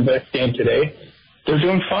Diamondbacks game today. They're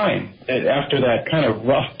doing fine. After that kind of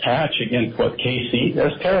rough patch against KC,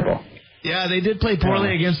 that's terrible. Yeah, they did play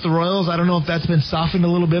poorly against the Royals. I don't know if that's been softened a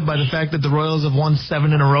little bit by the fact that the Royals have won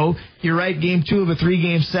 7 in a row. You're right, Game 2 of a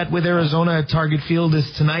 3-game set with Arizona at Target Field is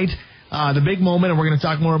tonight. The big moment, and we're going to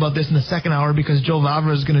talk more about this in the second hour because Joe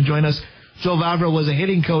Vavra is going to join us. Joe Vavra was a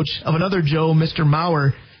hitting coach of another Joe, Mr.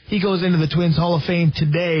 Mauer. He goes into the Twins Hall of Fame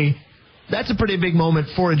today. That's a pretty big moment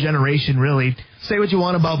for a generation, really. Say what you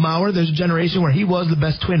want about Mauer. There's a generation where he was the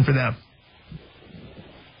best Twin for them.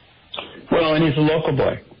 Well, and he's a local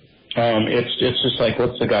boy. It's just like,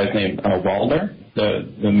 what's the guy's name? Wallner?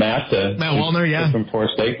 The Matt Wallner, yeah. From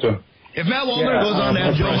Forest Lake. If Matt Wallner goes on to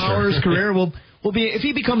have Joe Mauer's career, we'll be. If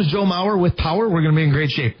he becomes Joe Mauer with power, we're going to be in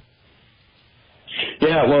great shape.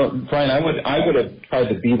 Yeah, well, Brian, I would have tried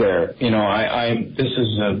to be there.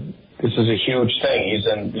 This is a huge thing.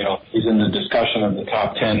 He's in the discussion of the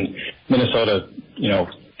top 10 Minnesota,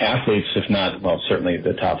 athletes, if not, well, certainly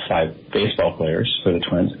the top 5 baseball players for the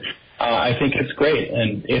Twins. I think it's great,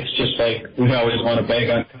 and it's just like we always want to bag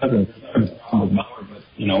on Cousins. But,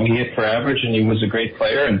 he hit for average, and he was a great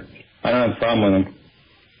player, and I don't have a problem with him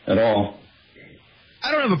at all.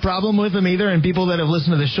 I don't have a problem with him either, and people that have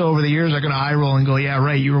listened to the show over the years are going to eye roll and go, yeah,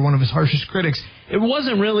 right, you were one of his harshest critics. It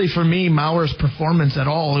wasn't really, for me, Mauer's performance at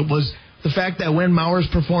all. It was the fact that when Mauer's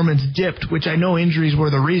performance dipped, which I know injuries were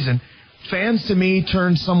the reason, fans to me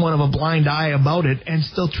turned somewhat of a blind eye about it and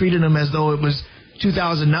still treated him as though it was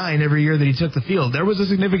 2009 every year that he took the field. There was a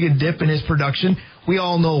significant dip in his production. We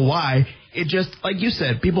all know why. It just, like you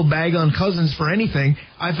said, people bag on Cousins for anything.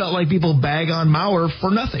 I felt like people bag on Mauer for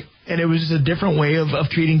nothing. And it was just a different way of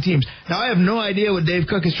treating teams. Now, I have no idea what Dave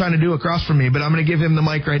Cook is trying to do across from me, but I'm going to give him the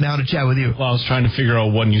mic right now to chat with you. Well, I was trying to figure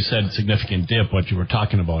out when you said significant dip, what you were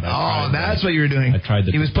talking about. That's what you were doing. I tried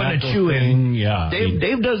the He was putting a chew in. Yeah.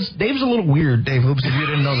 Dave's a little weird, Dave Hoops, if you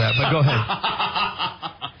didn't know that, but go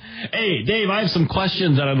ahead. Hey, Dave, I have some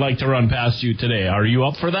questions that I'd like to run past you today. Are you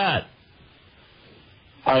up for that?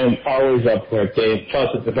 I am always up for it, Dave. Plus,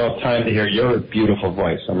 it's about time to hear your beautiful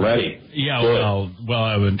voice. I'm ready. Yeah, well,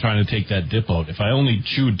 I've been trying to take that dip out. If I only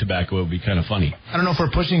chewed tobacco, it would be kind of funny. I don't know if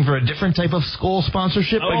we're pushing for a different type of Skull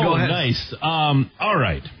sponsorship, but go ahead. Nice. All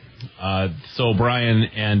right. So, Brian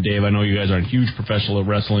and Dave, I know you guys aren't huge professional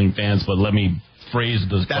wrestling fans, but let me phrase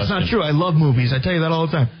this That's question. not true. I love movies. I tell you that all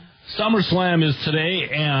the time. SummerSlam is today,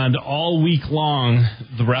 and all week long,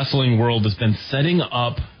 the wrestling world has been setting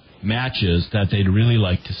up matches that they'd really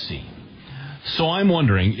like to see. So I'm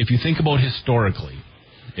wondering, if you think about historically,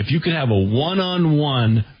 if you could have a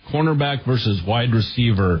one-on-one cornerback versus wide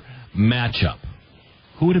receiver matchup,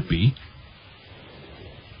 who would it be?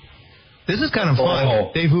 This is kind of fun.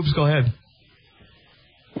 Oh. Dave Hoops, go ahead.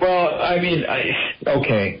 Well, I mean, I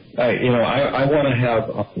want to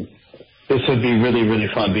have. This would be really, really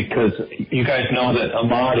fun because you guys know that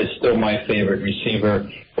Ahmad is still my favorite receiver,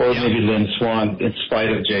 or maybe Lynn Swan, in spite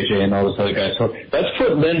of JJ and all those other guys. So let's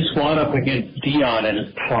put Lynn Swan up against Dion in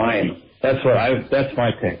his prime. That's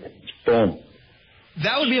my pick. Boom.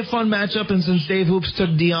 That would be a fun matchup, and since Dave Hoops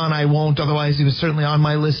took Dion, I won't. Otherwise, he was certainly on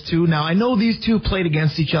my list too. Now, I know these two played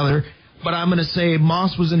against each other, but I'm going to say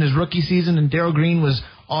Moss was in his rookie season and Darryl Green was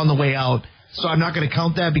on the way out. So I'm not going to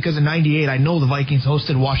count that because in '98, I know the Vikings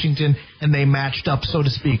hosted Washington and they matched up, so to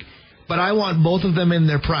speak. But I want both of them in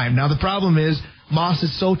their prime. Now, the problem is Moss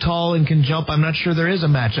is so tall and can jump, I'm not sure there is a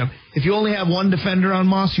matchup. If you only have one defender on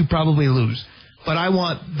Moss, you probably lose. But I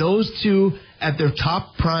want those two at their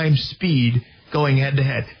top prime speed going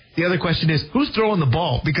head-to-head. The other question is, who's throwing the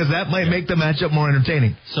ball? Because that might make the matchup more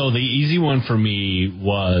entertaining. So the easy one for me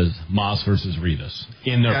was Moss versus Revis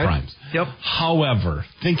in their primes. Yep. However,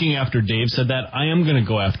 thinking after Dave said that, I am going to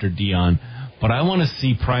go after Dion, but I want to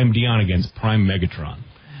see prime Dion against prime Megatron.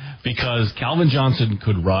 Because Calvin Johnson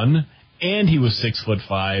could run, and he was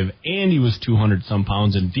 6'5", and he was 200-some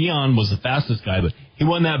pounds, and Dion was the fastest guy, but he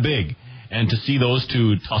wasn't that big. And to see those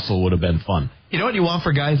two tussle would have been fun. You know what you want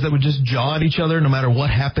for guys that would just jaw at each other no matter what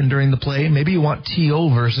happened during the play? Maybe you want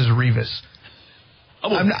T.O. versus Revis.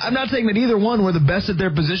 Oh, I'm not saying that either one were the best at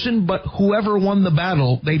their position, but whoever won the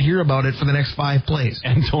battle, they'd hear about it for the next 5 plays.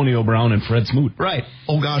 Antonio Brown and Fred Smoot. Right.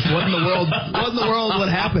 Oh, gosh, what in the world would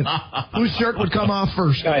happen? Whose shirt would come off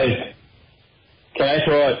first? Guys, can I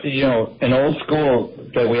throw out, an old school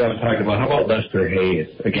that we haven't talked about? How about Lester Hayes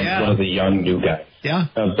against one of the young new guys? Yeah.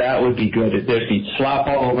 That would be good. There'd be slop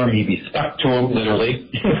all over him. He'd be stuck to him, literally.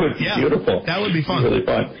 It would be beautiful. That would be fun. Really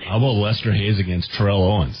fun. How about Lester Hayes against Terrell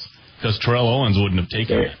Owens? Because Terrell Owens wouldn't have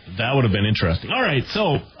taken it. That would have been interesting. All right,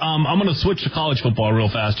 so I'm going to switch to college football real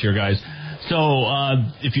fast here, guys. So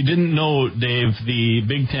if you didn't know, Dave, the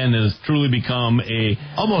Big Ten has truly become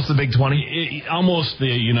almost the Big 20. Almost the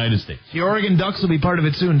United States. The Oregon Ducks will be part of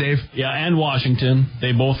it soon, Dave. Yeah, and Washington.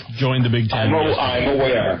 They both joined the Big Ten. I'm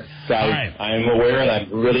aware. Right. I'm aware, and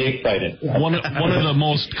I'm really excited. One of the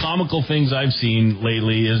most comical things I've seen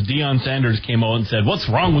lately is Deion Sanders came out and said, "What's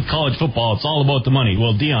wrong with college football? It's all about the money."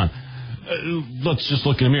 Well, Deion, let's just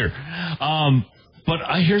look in the mirror.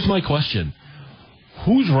 But here's my question.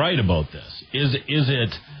 Who's right about this? Is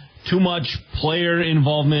it too much player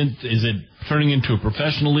involvement? Is it turning into a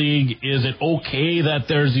professional league? Is it okay that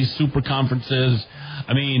there's these super conferences?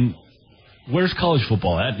 I mean, where's college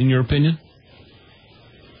football at, in your opinion?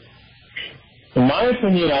 In my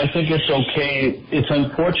opinion, I think it's okay. It's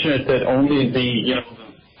unfortunate that only the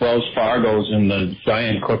Wells Fargos and the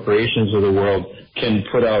giant corporations of the world can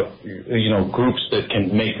put out groups that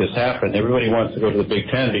can make this happen. Everybody wants to go to the Big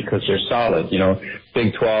Ten because they're solid.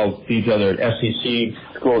 Big 12, these other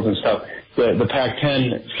SEC schools and stuff. The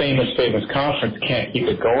Pac-10 famous conference can't keep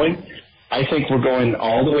it going. I think we're going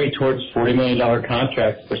all the way towards $40 million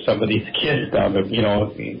contracts for some of these kids down there.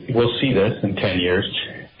 We'll see this in 10 years.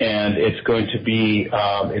 And it's going to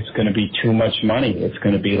be too much money. It's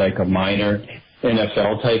going to be like a minor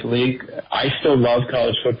NFL type league. I still love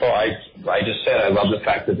college football. I just said I love the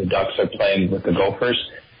fact that the Ducks are playing with the Gophers.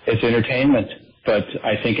 It's entertainment, but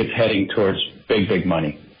I think it's heading towards big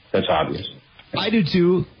money. That's obvious. I do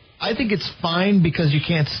too. I think it's fine because you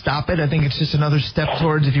can't stop it. I think it's just another step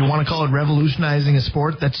towards, if you want to call it revolutionizing a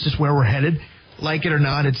sport, that's just where we're headed. Like it or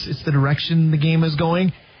not, it's the direction the game is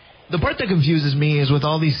going. The part that confuses me is with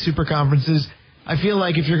all these super conferences, I feel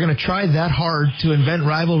like if you're going to try that hard to invent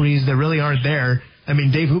rivalries that really aren't there, I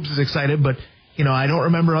mean, Dave Hoops is excited, but, I don't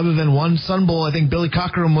remember other than one Sun Bowl, I think Billy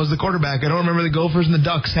Cockrum was the quarterback. I don't remember the Gophers and the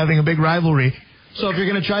Ducks having a big rivalry. So if you're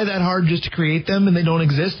going to try that hard just to create them and they don't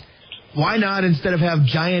exist, why not, instead of have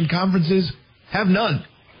giant conferences, have none?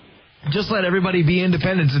 Just let everybody be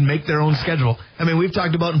independents and make their own schedule. I mean, we've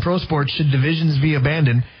talked about in pro sports, should divisions be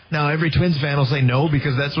abandoned? Now, every Twins fan will say no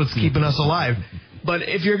because that's what's keeping us alive. But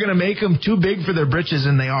if you're going to make them too big for their britches,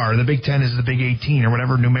 and they are, the Big Ten is the Big 18 or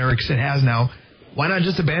whatever numerics it has now, why not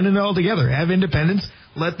just abandon it altogether? Have independence,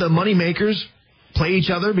 let the money makers play each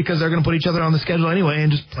other because they're going to put each other on the schedule anyway,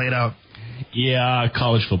 and just play it out. Yeah,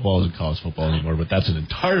 college football isn't college football anymore, but that's an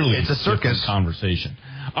entirely it's a circus different conversation.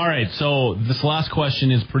 All right, so this last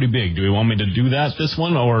question is pretty big. Do we want me to do this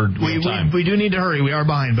one, or do we have time? We do need to hurry. We are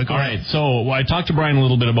behind, but go ahead. All right, so I talked to Brian a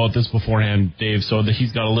little bit about this beforehand, Dave, so that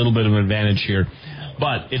he's got a little bit of an advantage here.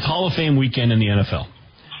 But it's Hall of Fame weekend in the NFL.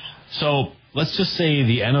 So let's just say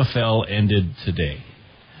the NFL ended today.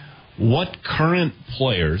 What current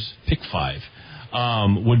players, pick 5,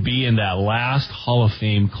 would be in that last Hall of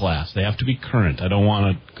Fame class? They have to be current. I don't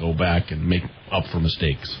want to go back and make up for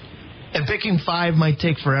mistakes. And picking 5 might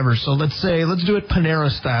take forever, so let's do it Panera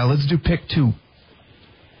style. Let's do pick 2.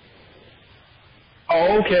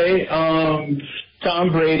 Oh, okay.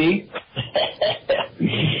 Tom Brady.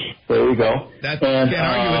 There we go. Can't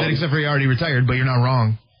argue with it, except for he already retired, but you're not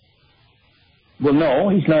wrong. Well, no,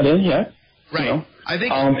 he's not in yet. Right. You know? I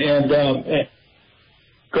think.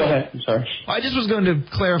 Go ahead. I'm sorry. I just was going to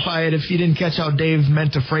clarify it if you didn't catch how Dave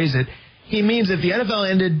meant to phrase it. He means if the NFL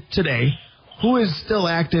ended today, who is still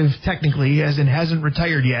active technically, as in hasn't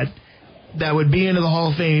retired yet, that would be into the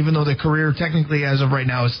Hall of Fame, even though the career technically as of right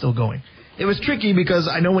now is still going. It was tricky because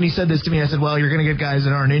I know when he said this to me, I said, well, you're going to get guys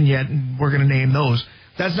that aren't in yet, and we're going to name those.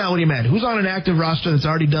 That's not what he meant. Who's on an active roster that's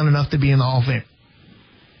already done enough to be in the Hall of Fame?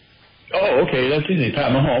 Oh, okay, that's easy.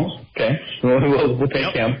 Pat Mahomes. Okay, we'll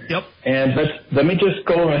take him. Yep. And let me just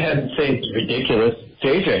go ahead and say it's ridiculous.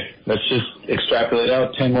 JJ, let's just extrapolate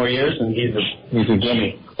out 10 more years, and he's a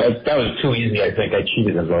gimme. That was too easy. I think I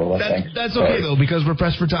cheated a little. That's okay though, because we're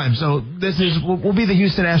pressed for time. So we'll be the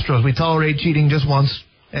Houston Astros. We tolerate cheating just once,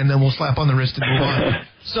 and then we'll slap on the wrist and move on.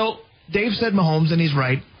 So Dave said Mahomes, and he's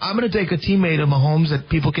right. I'm going to take a teammate of Mahomes that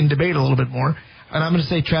people can debate a little bit more, and I'm going to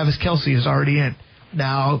say Travis Kelce is already in.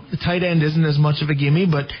 Now, the tight end isn't as much of a gimme,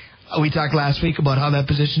 but we talked last week about how that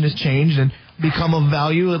position has changed and become of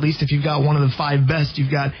value. At least if you've got one of the 5 best, you've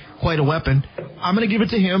got quite a weapon. I'm going to give it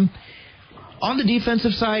to him. On the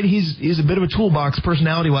defensive side, he's a bit of a toolbox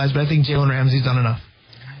personality-wise, but I think Jalen Ramsey's done enough.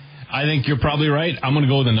 I think you're probably right. I'm going to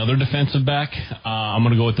go with another defensive back. I'm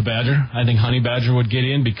going to go with the Badger. I think Honey Badger would get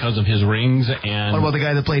in because of his rings. And what about the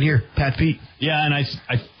guy that played here, Pat Pete? Yeah, and I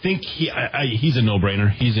think he's a no-brainer.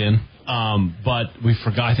 He's in. But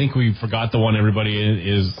I think we forgot the one everybody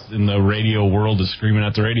is in the radio world is screaming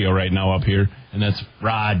at the radio right now up here, and that's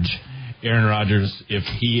Aaron Rodgers. If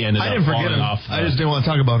he ended up falling off, I just didn't want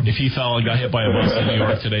to talk about him. If he fell and got hit by a bus in New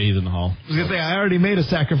York today, he's in the Hall. I was going to say, I already made a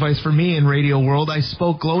sacrifice for me in radio world. I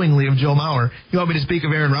spoke glowingly of Joe Mauer. You want me to speak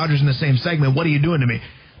of Aaron Rodgers in the same segment? What are you doing to me?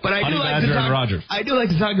 But I do like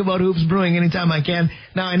to talk about hoops brewing anytime I can.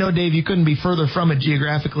 Now, I know, Dave, you couldn't be further from it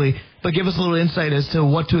geographically, but give us a little insight as to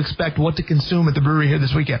what to expect, what to consume at the brewery here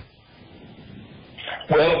this weekend.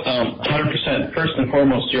 Well, 100%. First and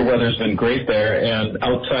foremost, your weather's been great there, and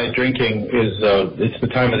outside drinking it's the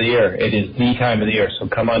time of the year. It is the time of the year, so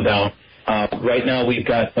come on down. Right now we've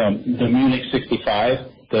got the Munich 65,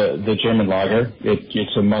 the German lager.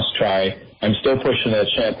 It's a must-try. I'm still pushing that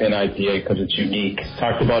Champagne IPA because it's unique.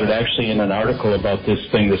 Talked about it actually in an article about this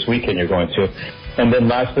thing this weekend you're going to. And then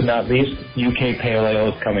last but not least, UK Pale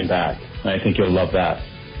Ale is coming back. And I think you'll love that.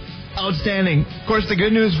 Outstanding. Of course, the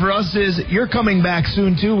good news for us is you're coming back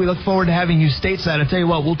soon, too. We look forward to having you stateside. I'll tell you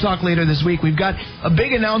what, we'll talk later this week. We've got a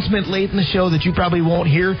big announcement late in the show that you probably won't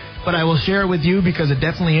hear, but I will share it with you because it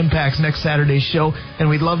definitely impacts next Saturday's show, and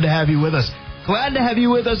we'd love to have you with us. Glad to have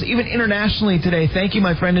you with us, even internationally today. Thank you,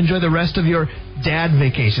 my friend. Enjoy the rest of your dad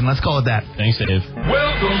vacation. Let's call it that. Thanks, Dave.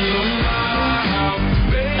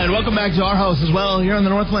 And welcome back to our house as well. Here on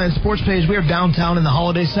the Northland Sports page, we are downtown in the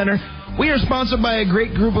Holiday Center. We are sponsored by a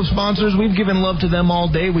great group of sponsors. We've given love to them all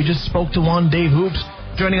day. We just spoke to one, Dave Hoops,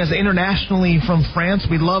 joining us internationally from France.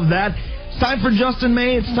 We love that. It's time for Justin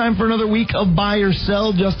May. It's time for another week of Buy or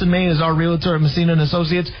Sell. Justin May is our realtor at Messina &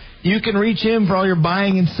 Associates. You can reach him for all your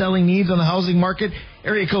buying and selling needs on the housing market.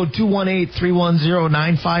 Area code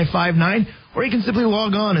 218-310-9559. Or you can simply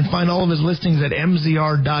log on and find all of his listings at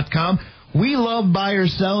mzr.com. We love Buy or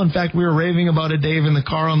Sell. In fact, we were raving about it, Dave, in the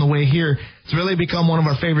car on the way here. It's really become one of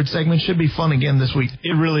our favorite segments. Should be fun again this week.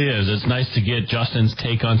 It really is. It's nice to get Justin's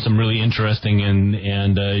take on some really interesting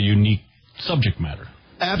and unique subject matter.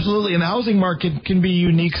 Absolutely, and the housing market can be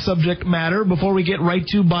unique subject matter. Before we get right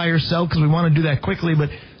to Buy or Sell, because we want to do that quickly,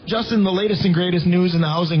 but Justin, the latest and greatest news in the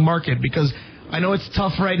housing market, because I know it's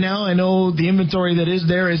tough right now. I know the inventory that is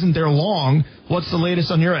there isn't there long. What's the latest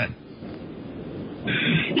on your end?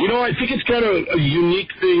 You know, I think it's kind of a unique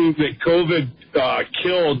thing that COVID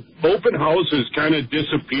killed. Open houses kind of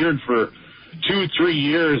disappeared for, 2-3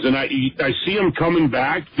 years, and I see them coming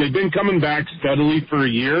back. They've been coming back steadily for a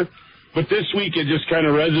year, but this week it just kind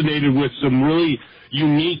of resonated with some really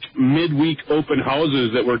unique midweek open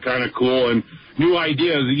houses that were kind of cool and new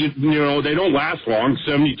ideas. You know, they don't last long.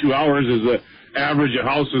 72 hours is the average of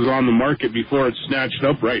houses on the market before it's snatched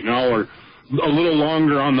up right now, or a little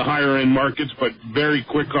longer on the higher end markets, but very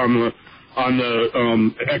quick on the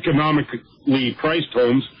economically priced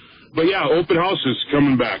homes. But yeah, open house is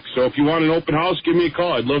coming back. So if you want an open house, give me a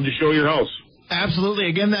call. I'd love to show your house. Absolutely.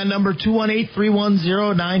 Again, that number,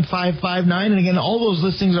 218-310-9559. And again, all those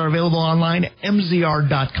listings are available online at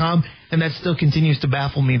mzr.com. And that still continues to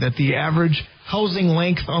baffle me that the average housing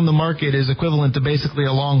length on the market is equivalent to basically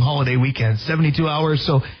a long holiday weekend, 72 hours.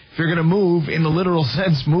 So if you're going to move, in the literal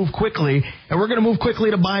sense, move quickly. And we're going to move quickly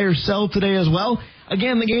to buy or sell today as well.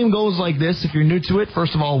 Again, the game goes like this. If you're new to it,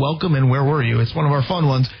 first of all, welcome, and where were you? It's one of our fun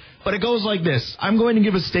ones. But it goes like this. I'm going to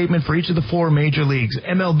give a statement for each of the 4 major leagues,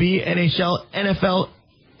 MLB, NHL, NFL,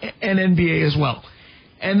 and NBA as well.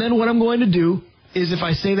 And then what I'm going to do is if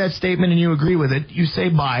I say that statement and you agree with it, you say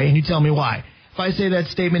buy and you tell me why. If I say that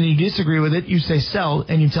statement and you disagree with it, you say sell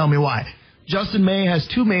and you tell me why. Justin May has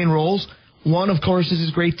 2 main roles. One, of course, is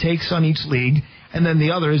his great takes on each league, and then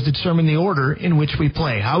the other is determine the order in which we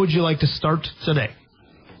play. How would you like to start today?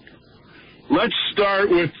 Let's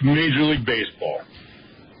start with Major League Baseball.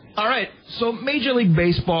 All right, so Major League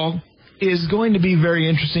Baseball is going to be very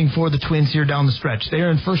interesting for the Twins here down the stretch. They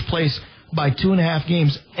are in first place by 2.5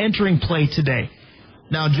 games entering play today.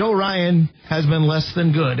 Now, Joe Ryan has been less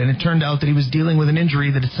than good, and it turned out that he was dealing with an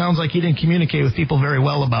injury that it sounds like he didn't communicate with people very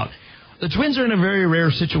well about. The Twins are in a very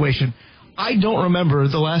rare situation. I don't remember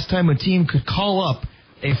the last time a team could call up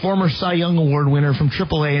a former Cy Young Award winner from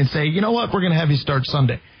AAA and say, you know what, we're going to have you start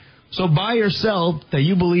Sunday. So buy or sell that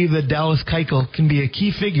you believe that Dallas Keuchel can be a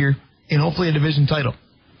key figure in hopefully a division title.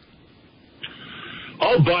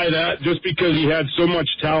 I'll buy that just because he had so much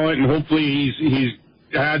talent, and hopefully he's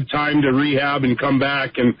had time to rehab and come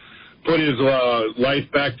back and put his life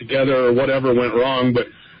back together or whatever went wrong. But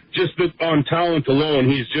just on talent alone,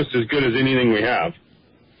 he's just as good as anything we have.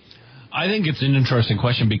 I think it's an interesting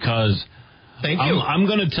question because I'm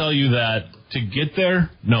going to tell you that to get there,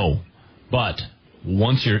 no. But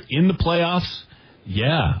once you're in the playoffs,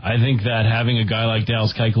 yeah, I think that having a guy like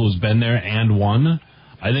Dallas Keuchel who's been there and won,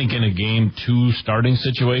 I think in a Game 2 starting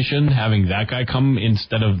situation, having that guy come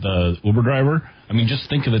instead of the Uber driver, I mean, just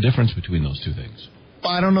think of the difference between those two things.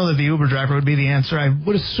 Well, I don't know that the Uber driver would be the answer. I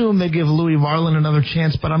would assume they'd give Louis Varland another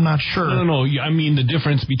chance, but I'm not sure. No. I mean, the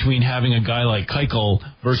difference between having a guy like Keuchel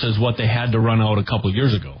versus what they had to run out a couple of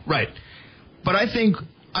years ago. Right. But I think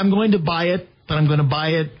I'm going to buy it, but I'm going to buy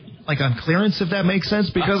it like on clearance, if that makes sense,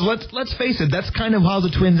 because let's face it, that's kind of how the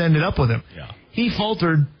Twins ended up with him. Yeah. He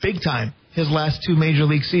faltered big time his last 2 major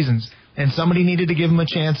league seasons, and somebody needed to give him a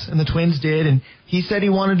chance, and the Twins did, and he said he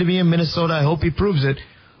wanted to be in Minnesota. I hope he proves it.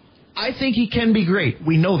 I think he can be great.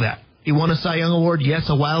 We know that. He won a Cy Young Award, yes,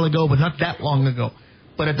 a while ago, but not that long ago.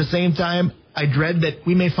 But at the same time, I dread that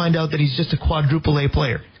we may find out that he's just a quadruple A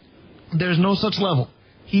player. There's no such level.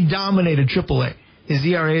 He dominated AAA. His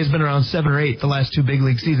ERA has been around 7 or 8 the last 2 big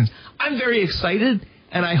league seasons. I'm very excited,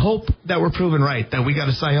 and I hope that we're proven right, that we got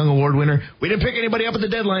a Cy Young Award winner. We didn't pick anybody up at the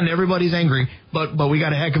deadline, and everybody's angry, but we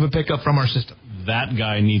got a heck of a pickup from our system. That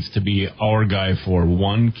guy needs to be our guy for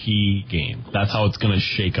one key game. That's how it's going to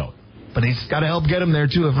shake out. But he's got to help get him there,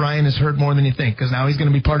 too, if Ryan is hurt more than you think, because now he's going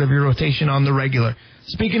to be part of your rotation on the regular.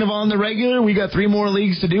 Speaking of on the regular, we got 3 more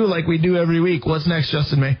leagues to do like we do every week. What's next,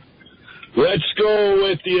 Justin May? Let's go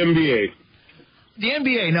with the NBA. The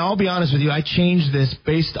NBA, now I'll be honest with you, I changed this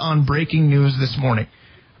based on breaking news this morning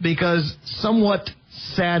because somewhat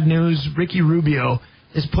sad news, Ricky Rubio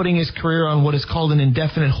is putting his career on what is called an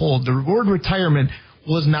indefinite hold. The word retirement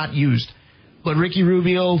was not used, but Ricky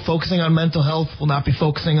Rubio, focusing on mental health, will not be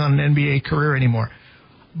focusing on an NBA career anymore.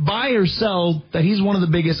 Buy or sell that he's one of the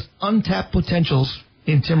biggest untapped potentials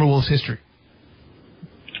in Timberwolves history?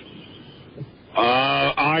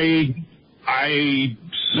 I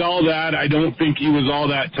sell that. I don't think he was all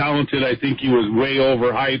that talented. I think he was way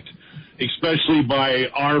overhyped, especially by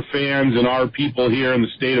our fans and our people here in the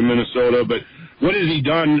state of Minnesota. But what has he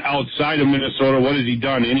done outside of Minnesota? What has he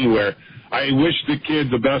done anywhere? I wish the kid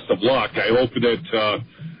the best of luck. I hope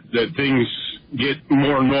that things get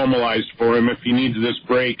more normalized for him. If he needs this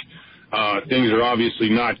break, things are obviously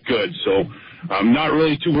not good. So I'm not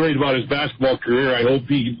really too worried about his basketball career. I hope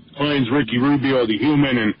he finds Ricky Rubio, the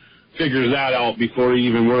human, and figures that out before he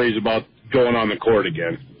even worries about going on the court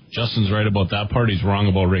again. Justin's right about that part. He's wrong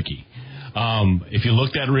about Ricky. If you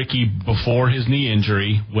looked at Ricky before his knee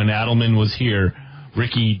injury, when Adelman was here,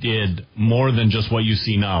 Ricky did more than just what you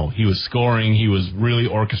see now. He was scoring. He was really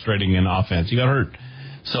orchestrating an offense. He got hurt.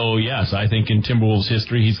 So, yes, I think in Timberwolves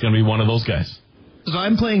history, he's going to be one of those guys. So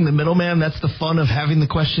I'm playing the middleman. That's the fun of having the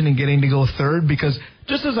question and getting to go third, because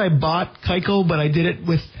just as I bought Keuchel, but I did it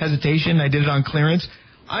with hesitation, I did it on clearance,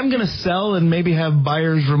 I'm going to sell and maybe have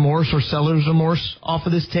buyer's remorse or seller's remorse off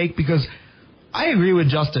of this take, because I agree with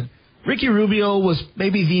Justin. Ricky Rubio was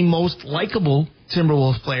maybe the most likable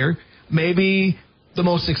Timberwolves player, maybe the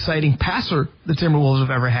most exciting passer the Timberwolves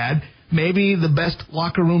have ever had, maybe the best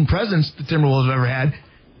locker room presence the Timberwolves have ever had,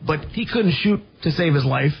 but he couldn't shoot to save his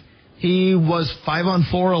life. He was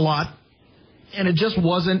 5-on-4 a lot, and it just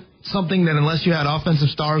wasn't something that, unless you had offensive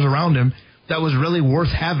stars around him, that was really worth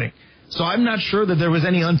having. So I'm not sure that there was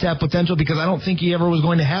any untapped potential, because I don't think he ever was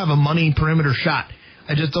going to have a money perimeter shot.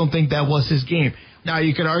 I just don't think that was his game. Now,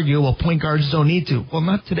 you could argue, well, point guards don't need to. Well,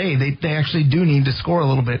 not today. They actually do need to score a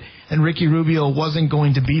little bit, and Ricky Rubio wasn't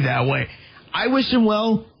going to be that way. I wish him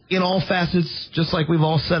well in all facets, just like we've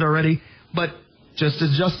all said already, but just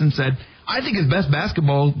as Justin said, I think his best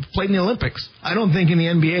basketball played in the Olympics. I don't think in the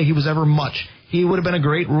NBA he was ever much. He would have been a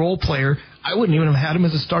great role player. I wouldn't even have had him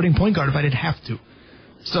as a starting point guard if I didn't have to.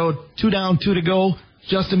 So 2 down, 2 to go.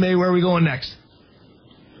 Justin May, where are we going next?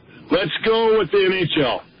 Let's go with the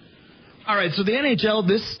NHL. All right, so the NHL,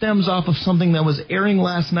 this stems off of something that was airing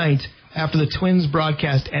last night after the Twins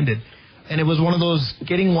broadcast ended. And it was one of those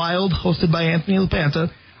Getting Wild, hosted by Anthony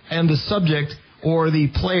LaPanta, and the subject, or the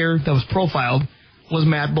player that was profiled, was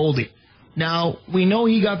Matt Boldy. Now, we know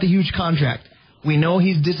he got the huge contract. We know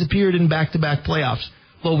he's disappeared in back-to-back playoffs.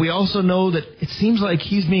 But we also know that it seems like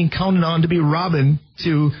he's being counted on to be Robin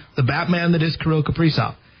to the Batman that is Kirill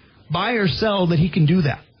Kaprizov. Buy or sell that he can do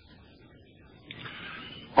that?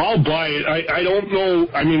 I'll buy it. I don't know.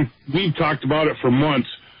 I mean, we've talked about it for months,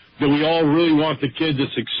 that we all really want the kid to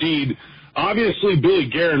succeed. Obviously, Billy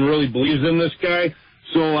Guerin really believes in this guy,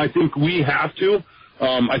 so I think we have to.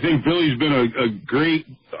 I think Billy's been a great,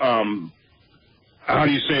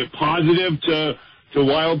 positive to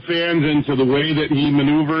Wild fans and to the way that he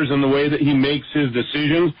maneuvers and the way that he makes his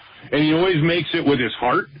decisions. And he always makes it with his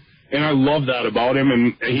heart, and I love that about him.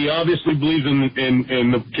 And he obviously believes in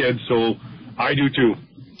the kid, so I do too.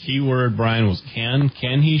 Key word, Brian, was can.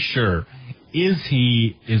 Can he? Sure. Is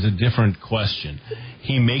he is a different question.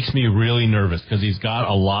 He makes me really nervous because he's got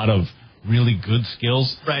a lot of really good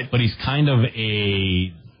skills, right? But he's kind of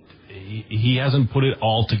he hasn't put it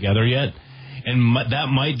all together yet. And that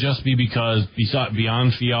might just be because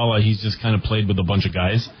beyond Fiala, he's just kind of played with a bunch of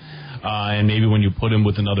guys. And maybe when you put him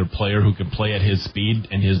with another player who can play at his speed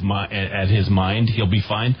and at his mind, he'll be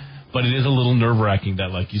fine. But it is a little nerve-wracking that,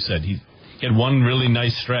 like you said, he had one really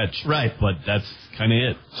nice stretch. Right. But that's kind of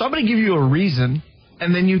it. So I'm going to give you a reason,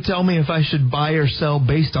 and then you tell me if I should buy or sell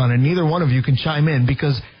based on it. Neither one of you can chime in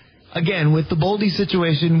because, again, with the Boldy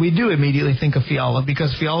situation, we do immediately think of Fiala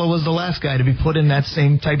because Fiala was the last guy to be put in that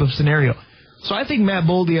same type of scenario. So I think Matt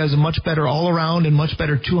Boldy has a much better all-around and much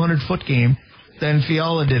better 200-foot game than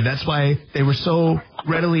Fiala did. That's why they were so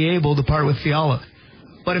readily able to part with Fiala.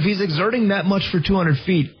 But if he's exerting that much for 200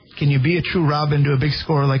 feet, can you be a true Robin to a big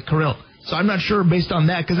scorer like Kirill? So I'm not sure based on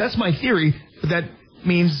that, because that's my theory. But that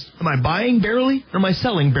means, am I buying barely or am I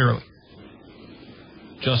selling barely?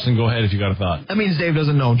 Justin, go ahead if you got a thought. That means Dave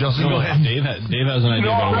doesn't know. Justin, go ahead. Dave has an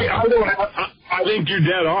idea. I think you're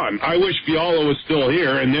dead on. I wish Fiala was still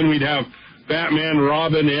here, and then we'd have Batman,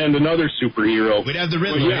 Robin, and another superhero. We'd have the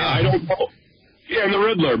Riddler. I don't know. Yeah, and the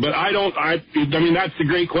Riddler. But I mean, that's the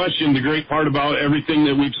great question. The great part about everything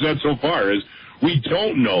that we've said so far is we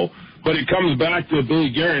don't know. But it comes back to Billy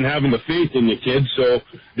Guerin having the faith in the kid, so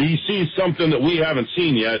he sees something that we haven't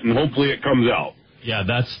seen yet, and hopefully it comes out. Yeah,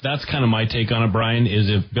 that's kind of my take on it, Brian, is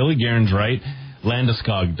if Billy Guerin's right,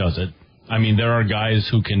 Landeskog does it. I mean, there are guys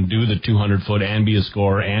who can do the 200-foot and be a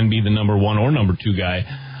scorer and be the number 1 or number 2 guy,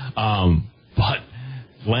 but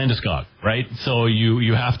Landeskog, right? So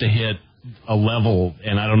you have to hit a level,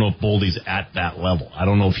 and I don't know if Boldy's at that level. I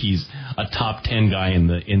don't know if he's a top 10 guy in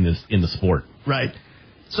the sport. Right.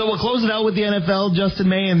 So we'll close it out with the NFL, Justin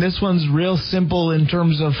May, and this one's real simple in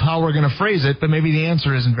terms of how we're going to phrase it, but maybe the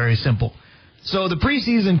answer isn't very simple. So the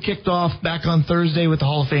preseason kicked off back on Thursday with the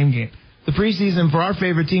Hall of Fame game. The preseason for our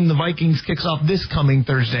favorite team, the Vikings, kicks off this coming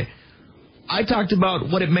Thursday. I talked about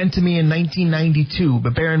what it meant to me in 1992,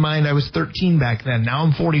 but bear in mind I was 13 back then. Now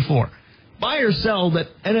I'm 44. Buy or sell that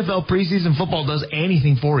NFL preseason football does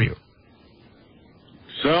anything for you?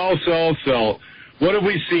 Sell. What have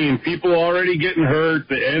we seen? People already getting hurt,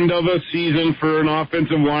 the end of a season for an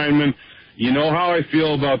offensive lineman. You know how I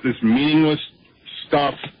feel about this meaningless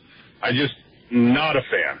stuff. Not a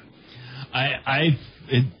fan.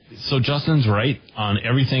 So Justin's right on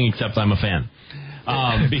everything except I'm a fan.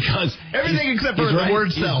 Because everything except for the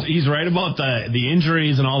word self. He's right about the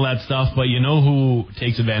injuries and all that stuff, but you know who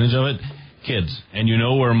takes advantage of it? Kids. And you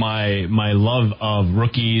know where my love of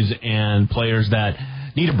rookies and players that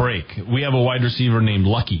need a break. We have a wide receiver named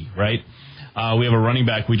Lucky, right? We have a running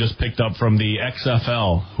back we just picked up from the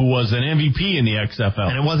XFL who was an MVP in the XFL.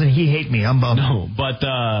 And it wasn't He Hate Me. I'm bummed. No, but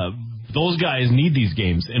those guys need these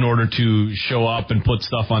games in order to show up and put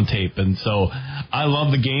stuff on tape. And so I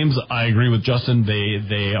love the games. I agree with Justin.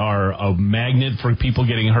 They are a magnet for people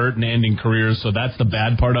getting hurt and ending careers. So that's the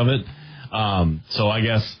bad part of it. So I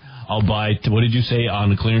guess I'll buy, what did you say, on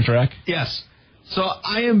the clearance rack? Yes. So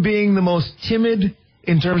I am being the most timid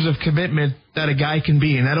in terms of commitment that a guy can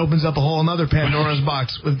be. And that opens up a whole other Pandora's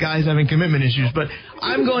box with guys having commitment issues. But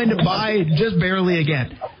I'm going to buy just barely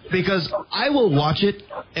again. Because I will watch it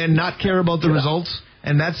and not care about the results,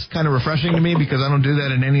 and that's kind of refreshing to me because I don't do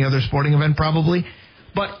that in any other sporting event probably.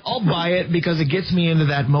 But I'll buy it because it gets me into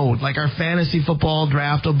that mode. Like our fantasy football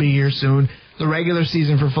draft will be here soon. The regular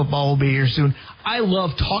season for football will be here soon. I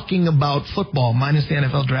love talking about football, minus the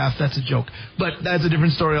NFL draft. That's a joke. But that's a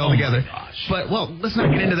different story altogether. But, well, let's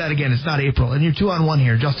not get into that again. It's not April, and you're 2-on-1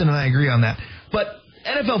 here. Justin and I agree on that. But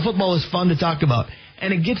NFL football is fun to talk about,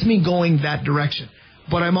 and it gets me going that direction.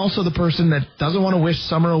 But I'm also the person that doesn't want to wish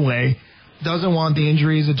summer away, doesn't want the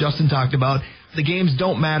injuries that Justin talked about. The games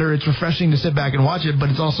don't matter. It's refreshing to sit back and watch it, but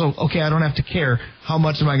it's also, okay, I don't have to care. How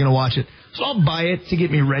much am I going to watch it? So I'll buy it to get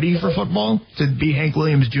me ready for football, to be Hank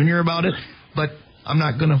Williams Jr. about it, but I'm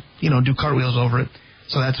not going to, do cartwheels over it.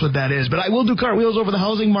 So that's what that is. But I will do cartwheels over the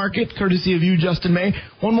housing market, courtesy of you, Justin May.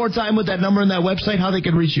 One more time with that number and that website, how they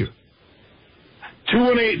can reach you.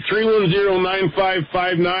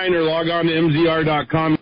 218-310-9559 or log on to mzr.com.